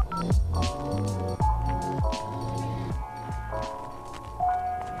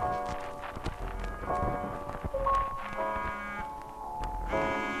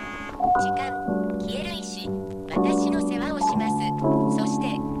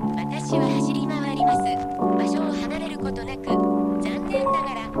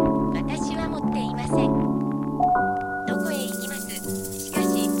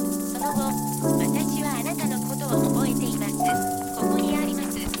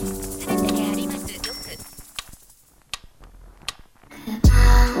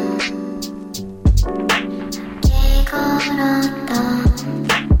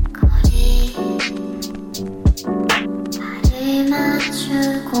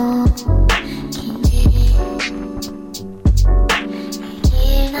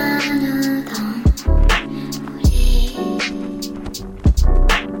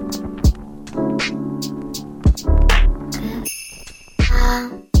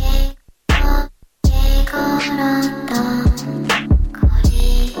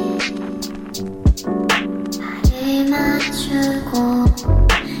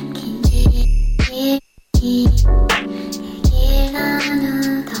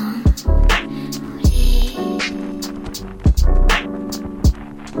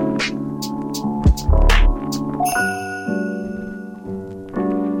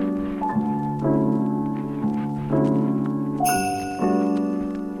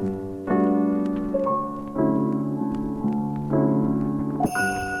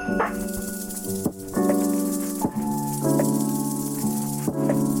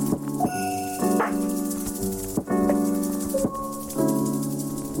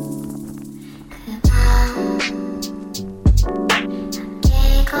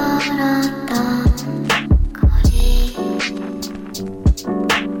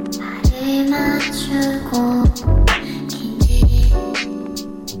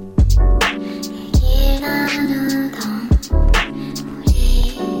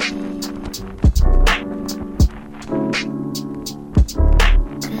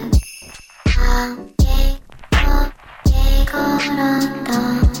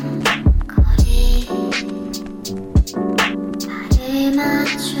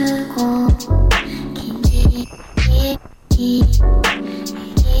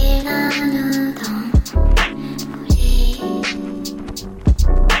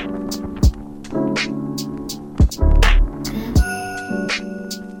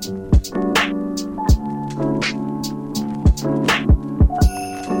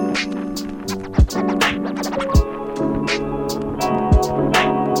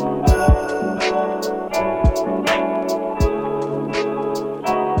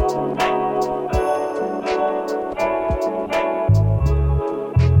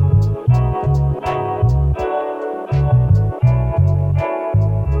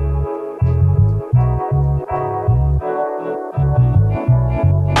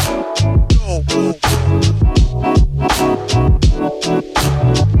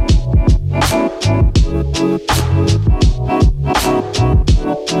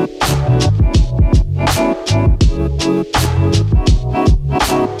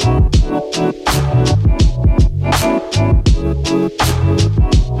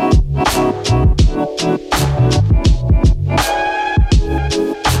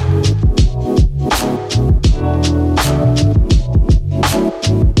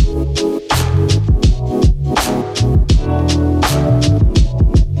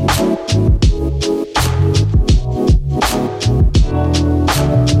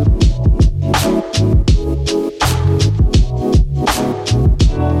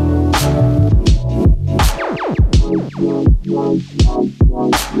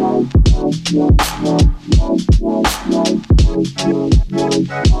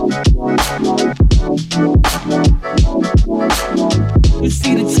 You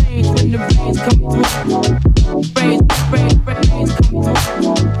see the change when the rains come through. Rains come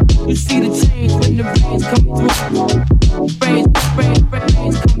through. You see the change when the rains come through. Rains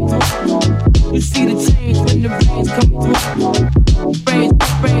come through. You see the change when the rains come through.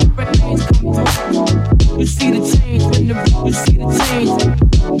 Rains come through. You see the change when the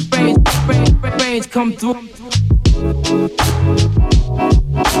rains come through.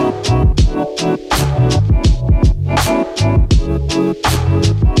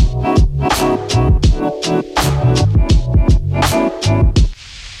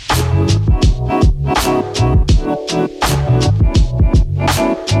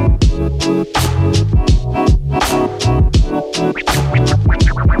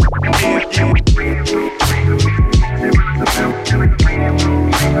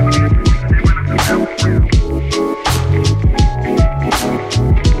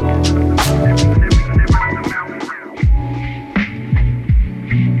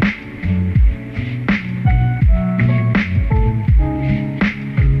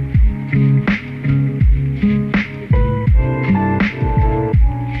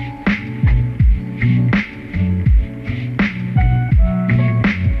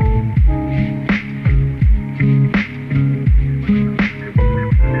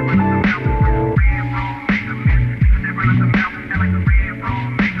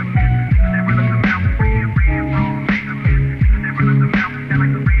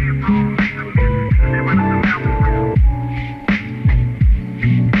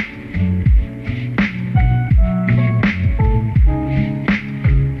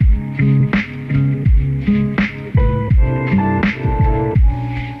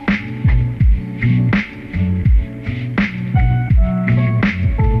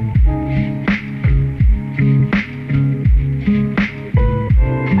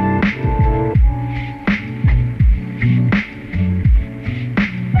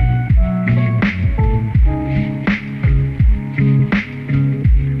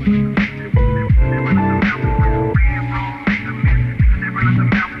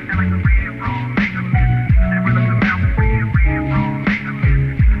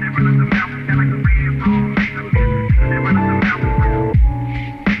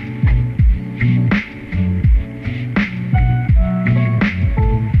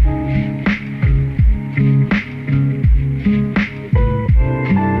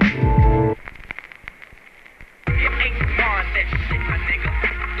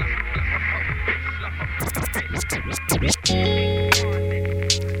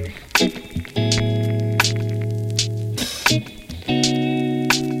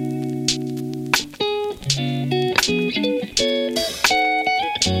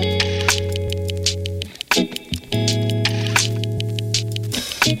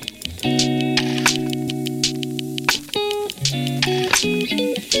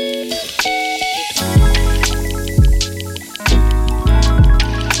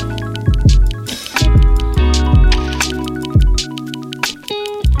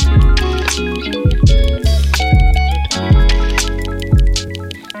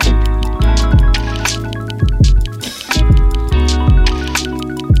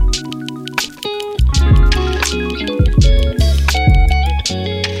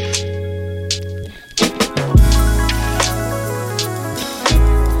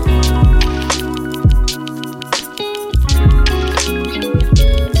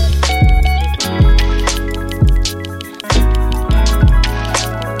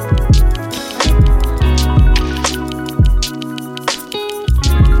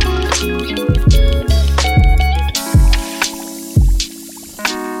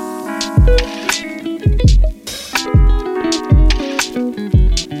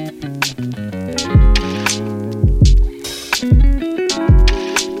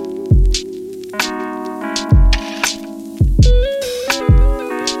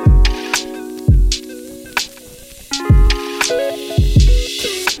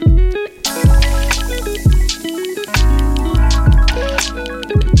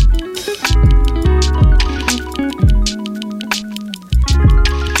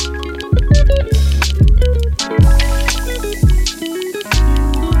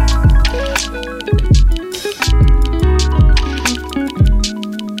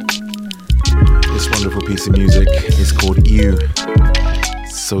 piece of music is called You.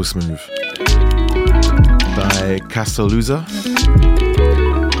 So smooth. By Castelluzza.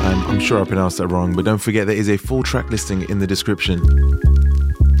 I'm sure I pronounced that wrong, but don't forget there is a full track listing in the description.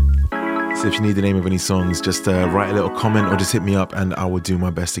 So if you need the name of any songs, just write a little comment or just hit me up and I will do my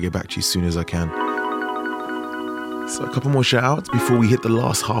best to get back to you as soon as I can. So a couple more shout outs before we hit the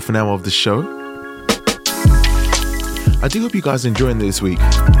last half an hour of the show. I do hope you guys are enjoying this week.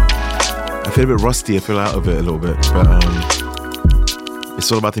 I feel a bit rusty, I feel out of it a little bit, but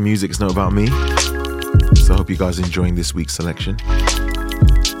it's all about the music, it's not about me. So I hope you guys are enjoying this week's selection.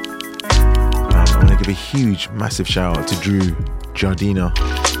 I want to give a huge, massive shout out to Drew Jardina.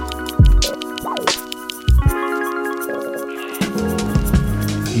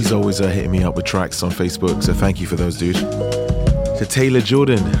 He's always hitting me up with tracks on Facebook, so thank you for those, dude. To Taylor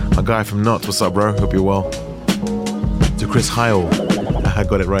Jordan, my guy from Knot, what's up, bro? Hope you're well. To Chris Heil, I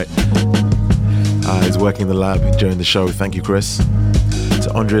got it right. He's working in the lab during the show, thank you, Chris.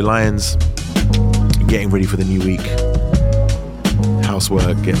 To Andre Lyons, getting ready for the new week.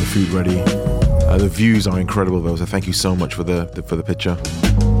 Housework, getting the food ready. The views are incredible though, so thank you so much for the picture.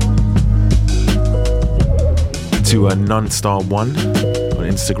 To Nunstar1 on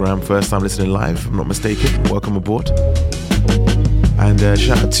Instagram, first time listening live, if I'm not mistaken. Welcome aboard. And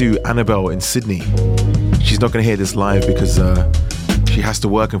shout out to Annabelle in Sydney. She's not going to hear this live because she has to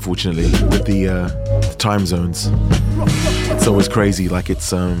work, unfortunately, with the time zones. It's always crazy, like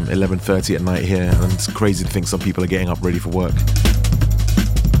it's 11:30 at night here, and it's crazy to think some people are getting up ready for work.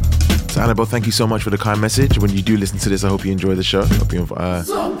 So Annabelle, thank you so much for the kind message. When you do listen to this, I hope you enjoy the show. I hope you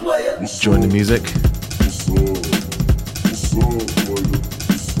enjoy the music.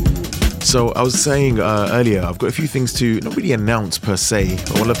 So I was saying earlier, I've got a few things to not really announce per se,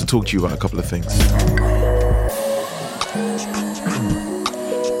 but I'd love to talk to you about a couple of things.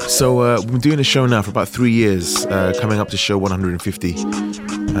 So we've been doing a show now for about 3 years, coming up to show 150.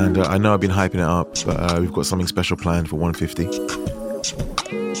 And I know I've been hyping it up, but we've got something special planned for 150.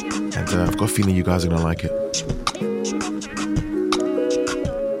 And I've got a feeling you guys are going to like it.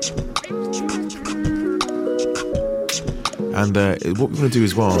 And what we're going to do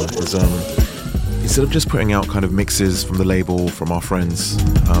as well is, instead of just putting out kind of mixes from the label, from our friends,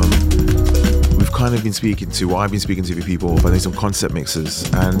 we've kind of been speaking to, well, I've been speaking to a few people about doing some concept mixes.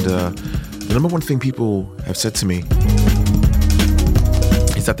 And the number one thing people have said to me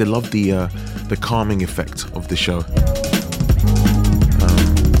is that they love the calming effect of the show.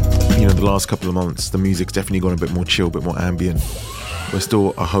 The last couple of months, the music's definitely gone a bit more chill, a bit more ambient. We're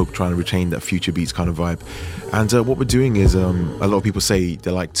still, I hope, trying to retain that future beats kind of vibe. And what we're doing is, a lot of people say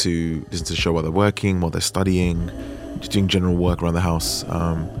they like to listen to the show while they're working, while they're studying, just doing general work around the house.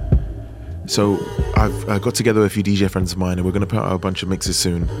 So I've got together with a few DJ friends of mine, and we're going to put out a bunch of mixes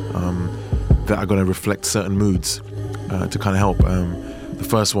soon that are going to reflect certain moods to kind of help. The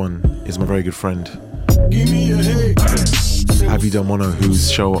first one is my very good friend, Abby Del Mono,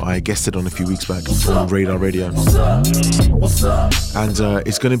 whose show I guested on a few weeks back on Radar Radio. And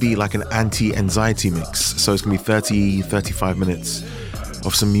it's going to be like an anti-anxiety mix. So it's going to be 35 minutes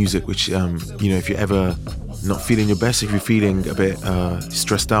of some music, which, if you're ever not feeling your best, if you're feeling a bit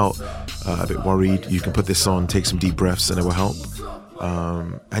stressed out, a bit worried, you can put this on, take some deep breaths, and it will help.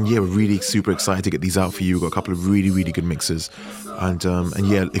 And yeah, we're really super excited to get these out for you. We've got a couple of really, really good mixes. And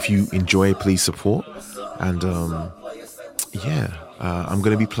yeah, if you enjoy, please support. And I'm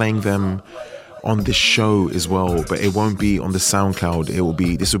going to be playing them on this show as well, but it won't be on the SoundCloud.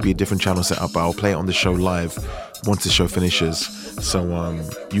 This will be a different channel set up, but I'll play it on the show live once the show finishes. So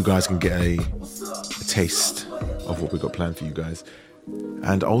you guys can get a taste of what we've got planned for you guys.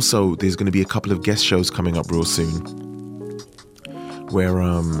 And also, there's going to be a couple of guest shows coming up real soon, where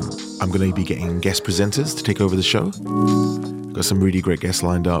I'm going to be getting guest presenters to take over the show. Got some really great guests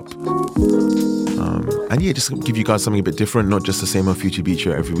lined up. And yeah, just give you guys something a bit different, not just the same old Future Beat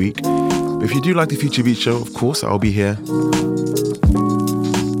Show every week. But if you do like the Future Beat Show, of course, I'll be here.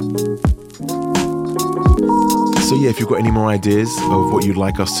 So yeah, if you've got any more ideas of what you'd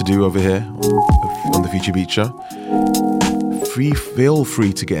like us to do over here on the Future Beat Show, feel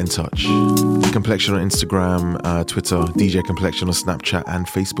free to get in touch. Complexion on Instagram, Twitter, DJ Complexion on Snapchat and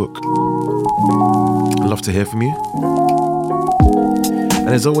Facebook. I'd love to hear from you. And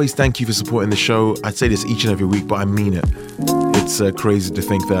as always, thank you for supporting the show. I say this each and every week, but I mean it. It's crazy to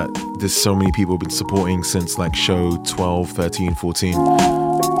think that there's so many people who've been supporting since like show 12, 13, 14,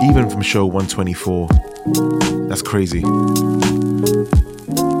 even from show 124. That's crazy.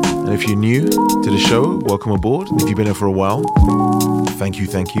 And if you're new to the show, welcome aboard. If you've been here for a while, thank you.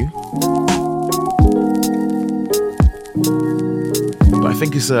 But I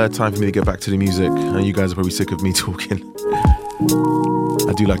think it's time for me to get back to the music. And you guys are probably sick of me talking.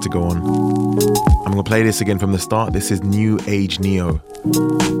 I do like to go on. I'm going to play this again from the start. This is New Age Neo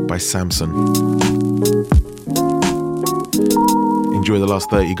by Samson. Enjoy the last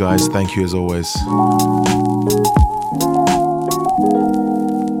 30, guys. Thank you as always.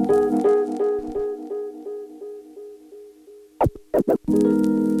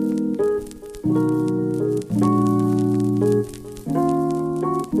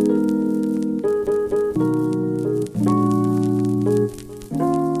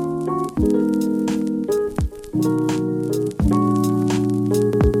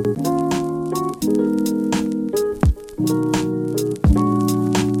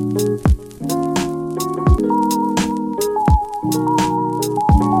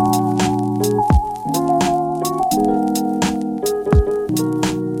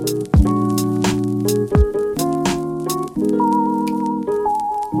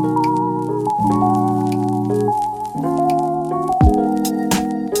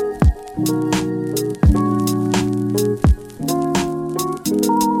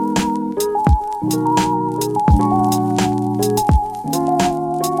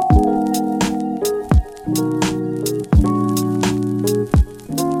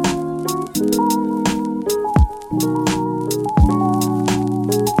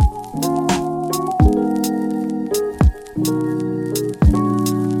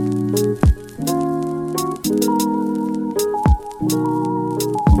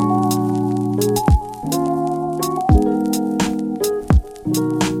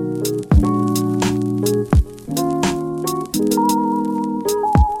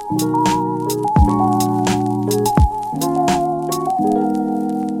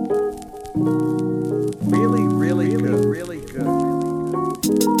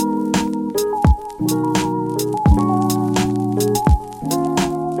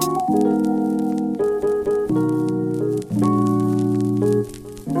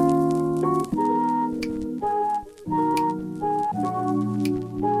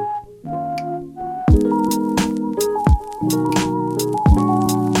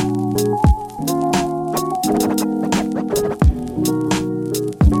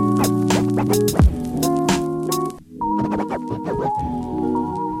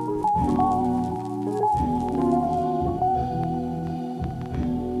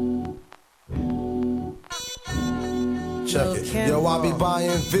 Check it. Yo, I be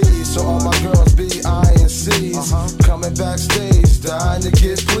buying V's, so all my girls be eyeing C's. Coming backstage, dying to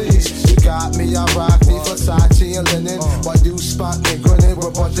get pleased. You got me, I rock me, Versace and linen. While you spot me grinning with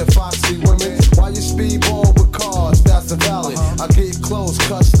a bunch of foxy women. While you speedball with cars, that's invalid. I get clothes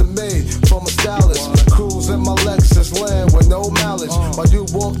custom made from a stylist. Cruise in my Lexus land with no mileage. While you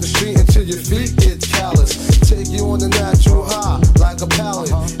walk the street until your feet get callous. Take you on the natural high like a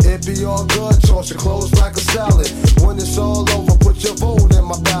pallet. It be all good, toss your clothes like a salad. When it's all over, put your vote in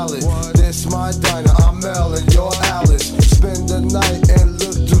my ballot. This my diner, I'm Mel and you're Alice. Spend the night and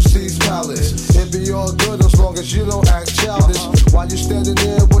look through C's palace. It be all good as long as you don't act childish. While you standing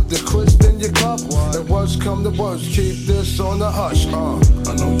there with the crisp in your cup. And worst come to worst, keep this on the hush.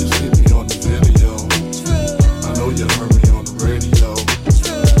 I know you see me on the video. I know you heard me on the radio.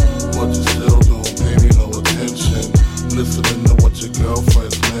 But you still don't pay me no attention. Listening to what your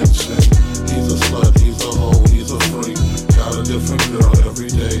girlfriends mention. He's a slut, he's a hoe, he's a freak. Got a different girl every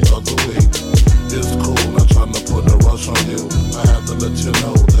day of the week. It's cool, not trying to put a rush on you. I have to let you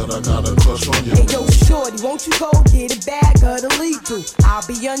know that I got a crush on you. Hey yo, shorty, won't you go get a bag of the lethal? I'll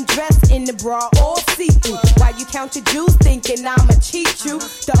be undressed in the bra or see-through. While you count your juice, thinking I'ma cheat you.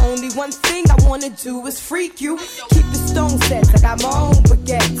 The only one thing I wanna do is freak you. Keep the stone set, I got my own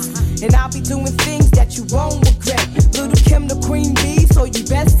baguettes. And I'll be doing things that you won't regret. Little Kim the queen bee, so you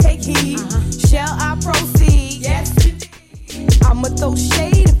best take heed. Shall I proceed? Yes. I'ma throw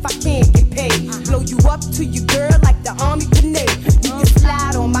shade if I can't get paid. Blow you up to your girl like the army grenade. You can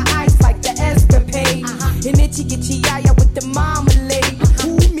slide on my ice like the escapade. And itchy get your yaya with the marmalade.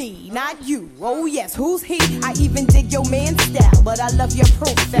 Who me, not you. Oh yes, who's he? I even dig your man's style, but I love your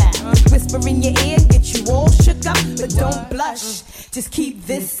profile. Whisper in your ear, get you all shook up, but don't blush. Just keep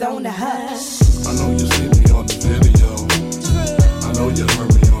this on the hush. I know you see me on the video. I know you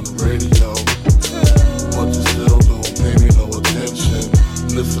heard me on the radio. But you still don't pay me no attention.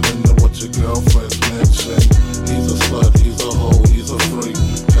 Listening to what your girlfriends mention. He's a slut, he's a hoe, he's a freak.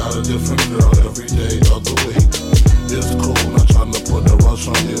 Got a different girl every day of the week. It's cool, not trying to put a rush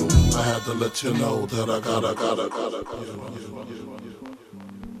on you. I had to let you know that I gotta.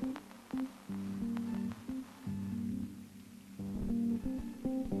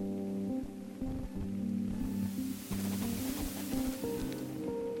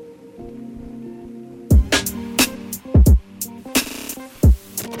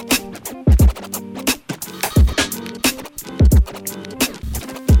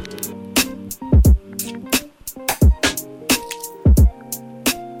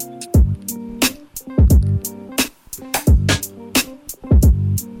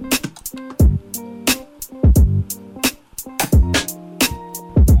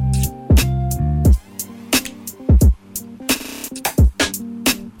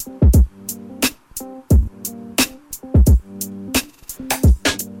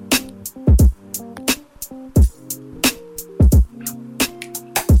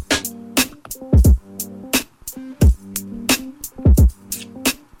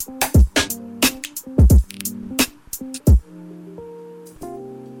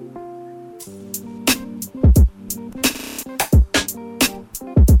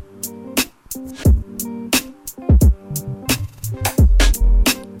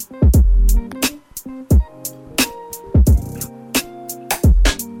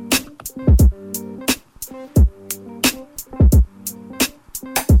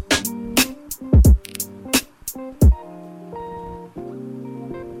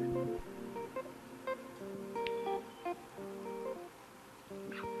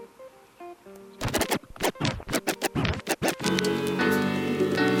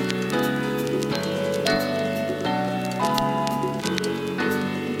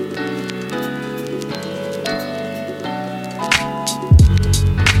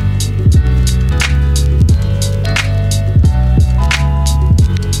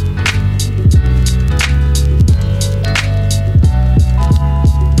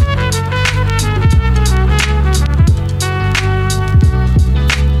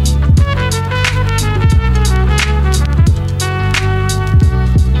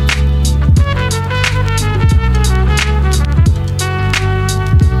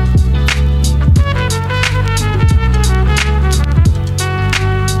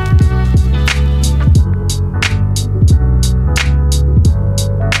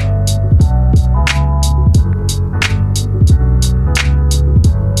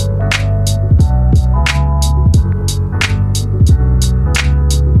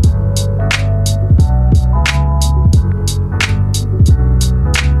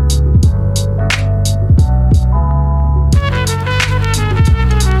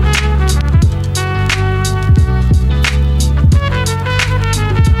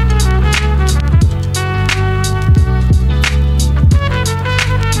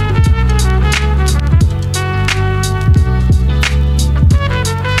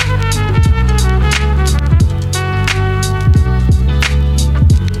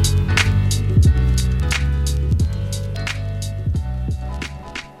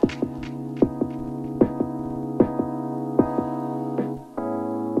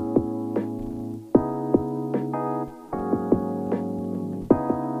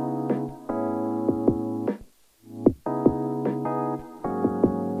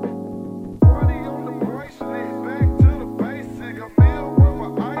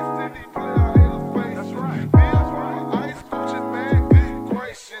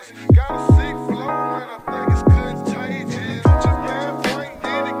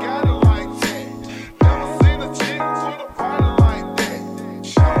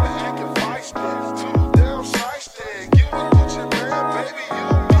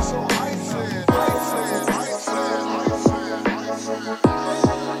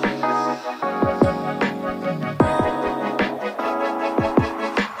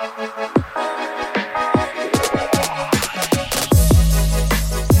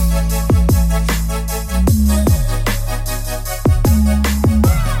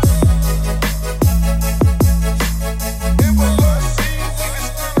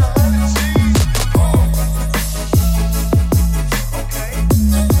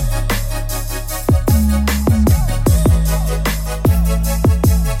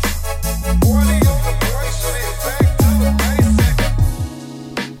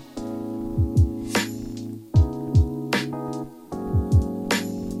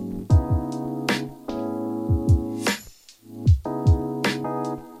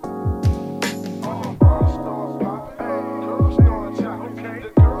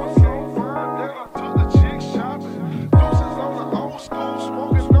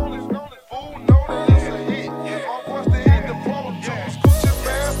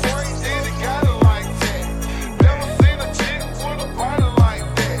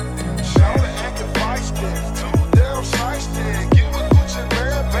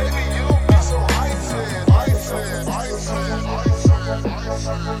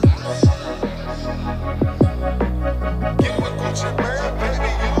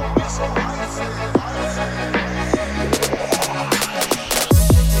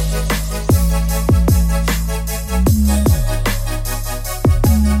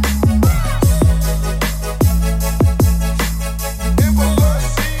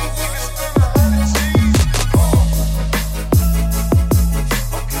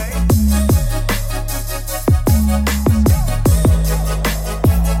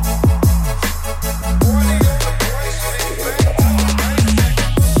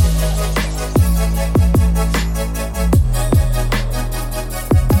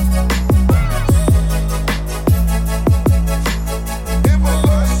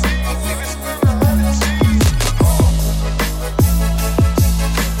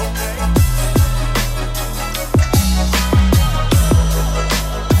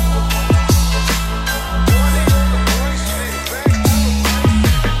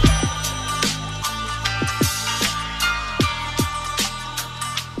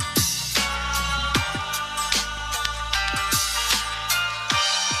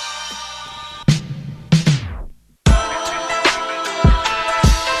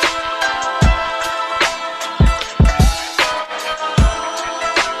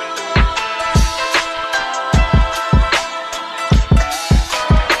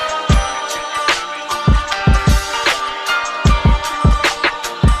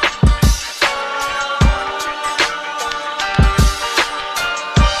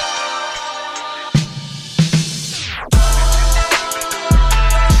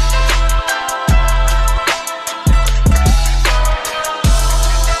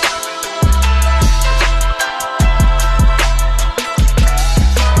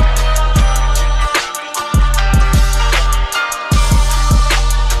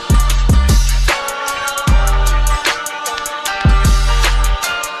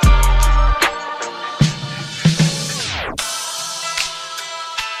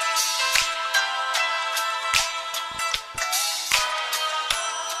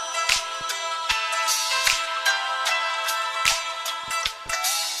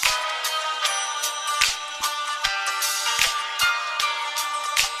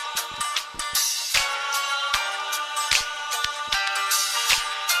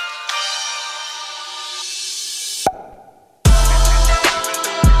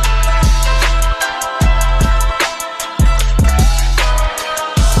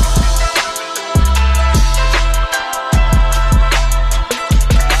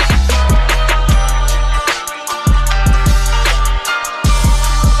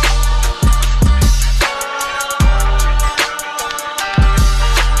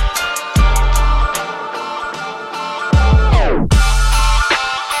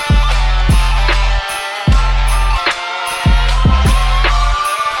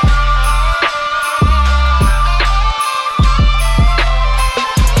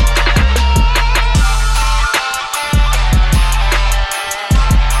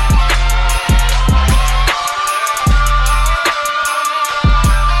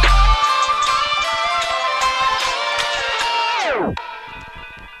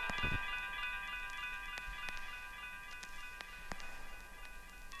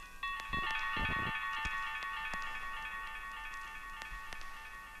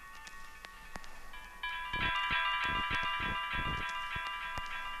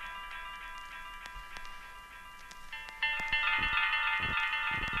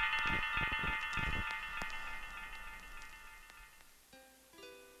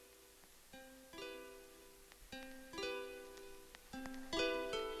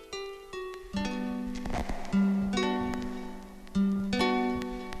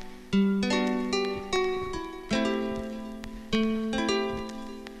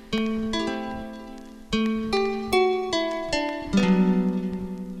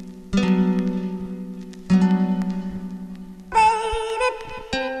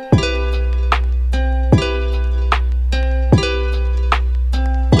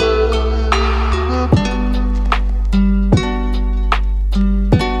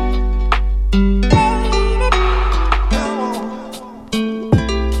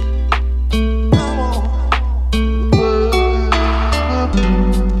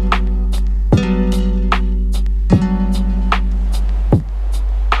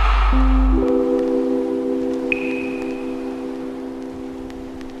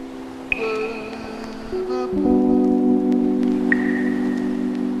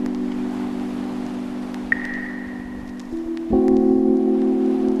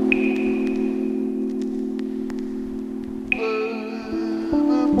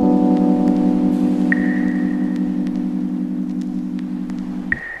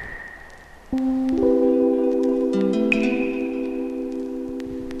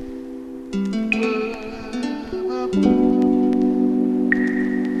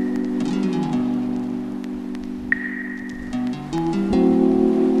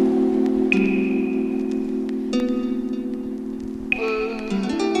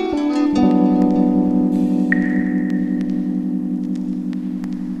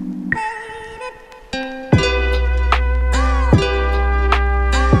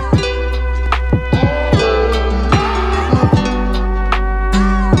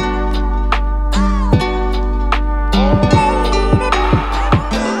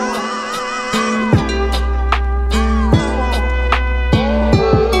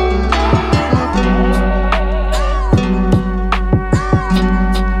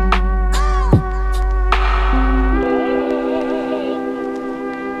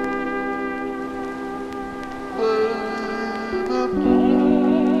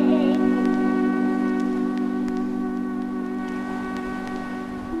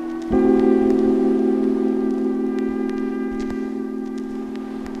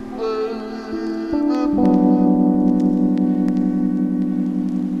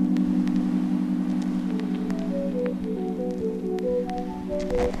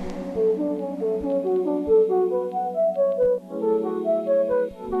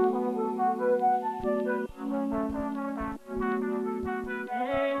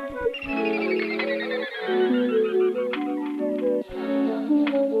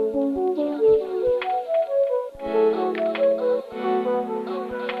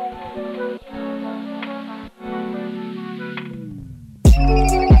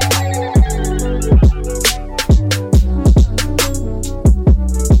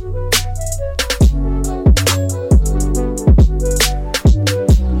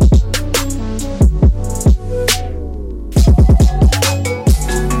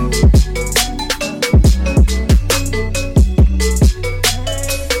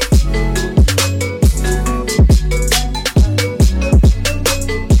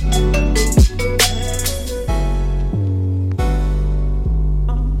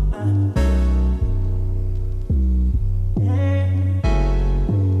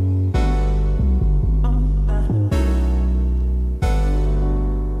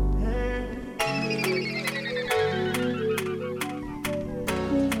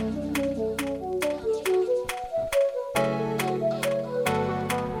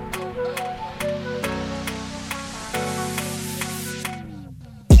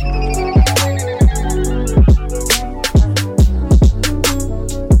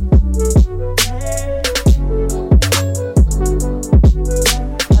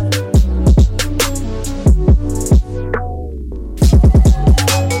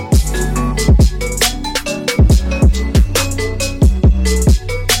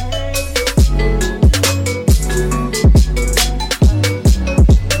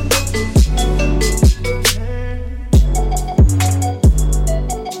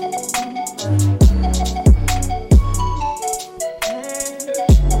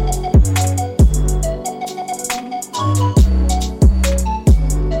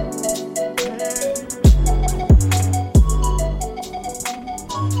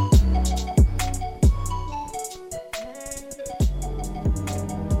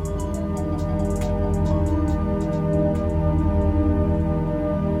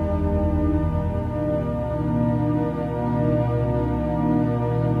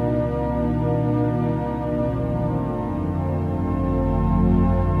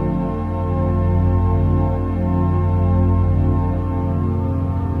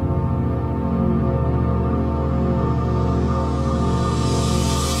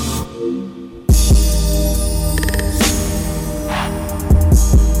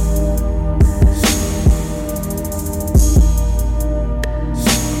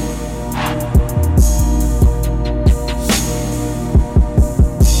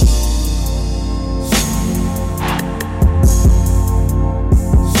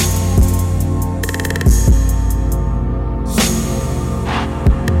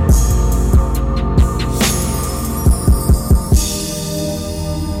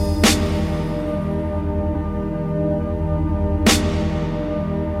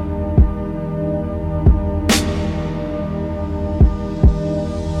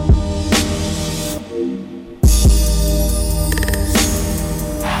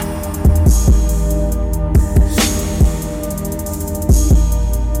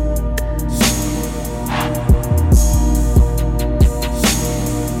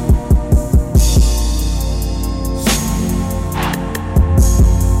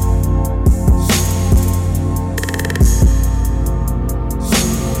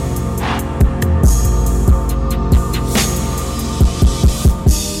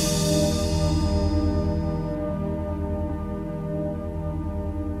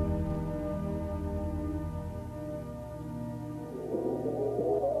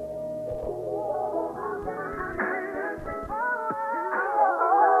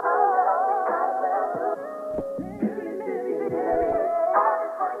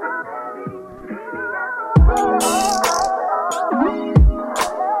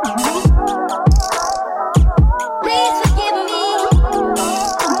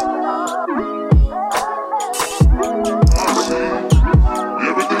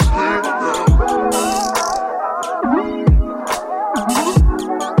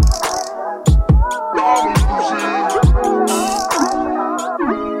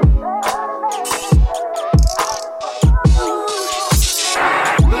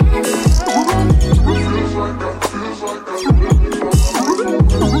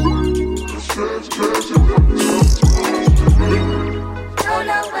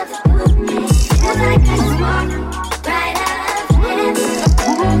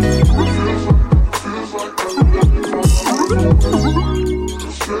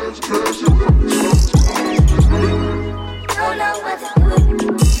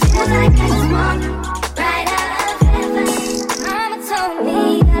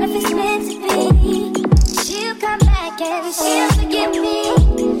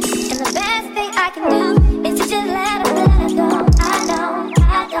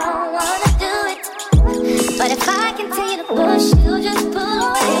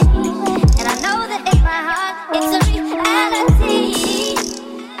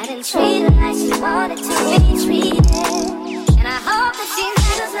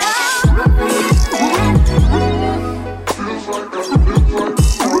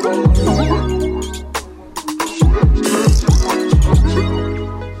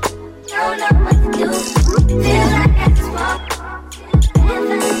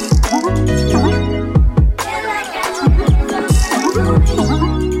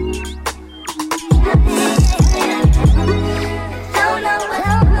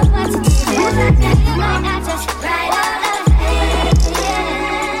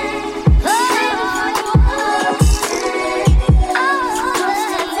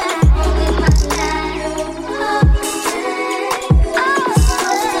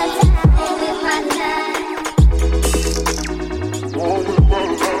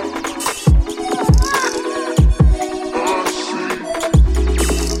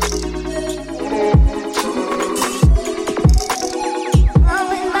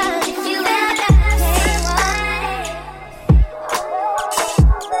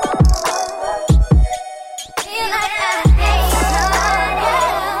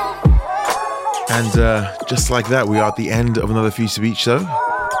 And just like that, we are at the end of another Future Beat Show.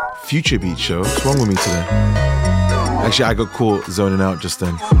 Future Beat Show? What's wrong with me today? Actually, I got caught zoning out just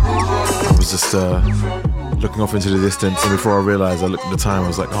then. I was just looking off into the distance, and before I realized, I looked at the time, I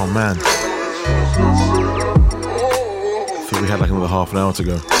was like, oh man. I thought we had like another half an hour to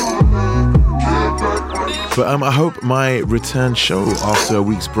go. But I hope my return show after a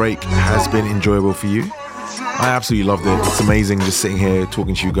week's break has been enjoyable for you. I absolutely loved it. It's amazing just sitting here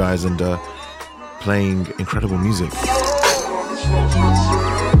talking to you guys and playing incredible music.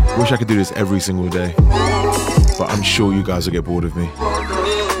 Wish I could do this every single day, but I'm sure you guys will get bored of me.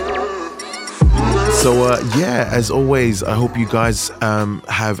 So yeah, as always, I hope you guys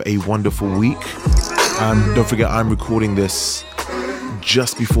have a wonderful week. Don't forget, I'm recording this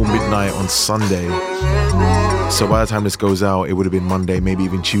just before midnight on Sunday. So by the time this goes out, it would have been Monday, maybe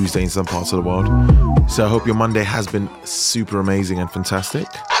even Tuesday in some parts of the world. So I hope your Monday has been super amazing and fantastic.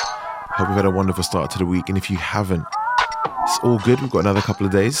 Hope you've had a wonderful start to the week. And if you haven't, it's all good. We've got another couple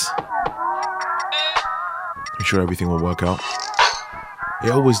of days. I'm sure everything will work out. It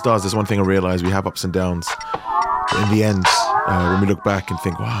always does. There's one thing I realize. We have ups and downs. But in the end, when we look back and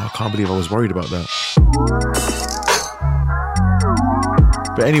think, wow, I can't believe I was worried about that.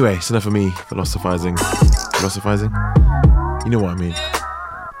 But anyway, it's enough of me philosophizing. Philosophizing? You know what I mean.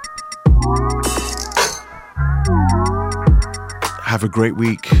 Have a great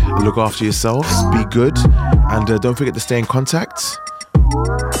week. Look after yourselves. Be good. And don't forget to stay in contact.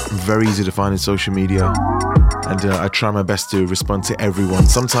 I'm very easy to find in social media. And I try my best to respond to everyone.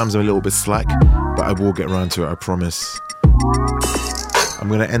 Sometimes I'm a little bit slack, but I will get around to it, I promise. I'm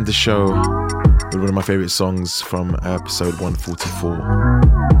going to end the show with one of my favorite songs from episode 144.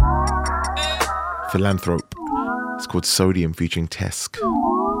 Philanthrope. It's called Sodium featuring Tesk.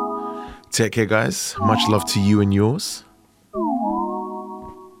 Take care, guys. Much love to you and yours.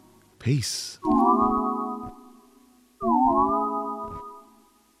 Peace.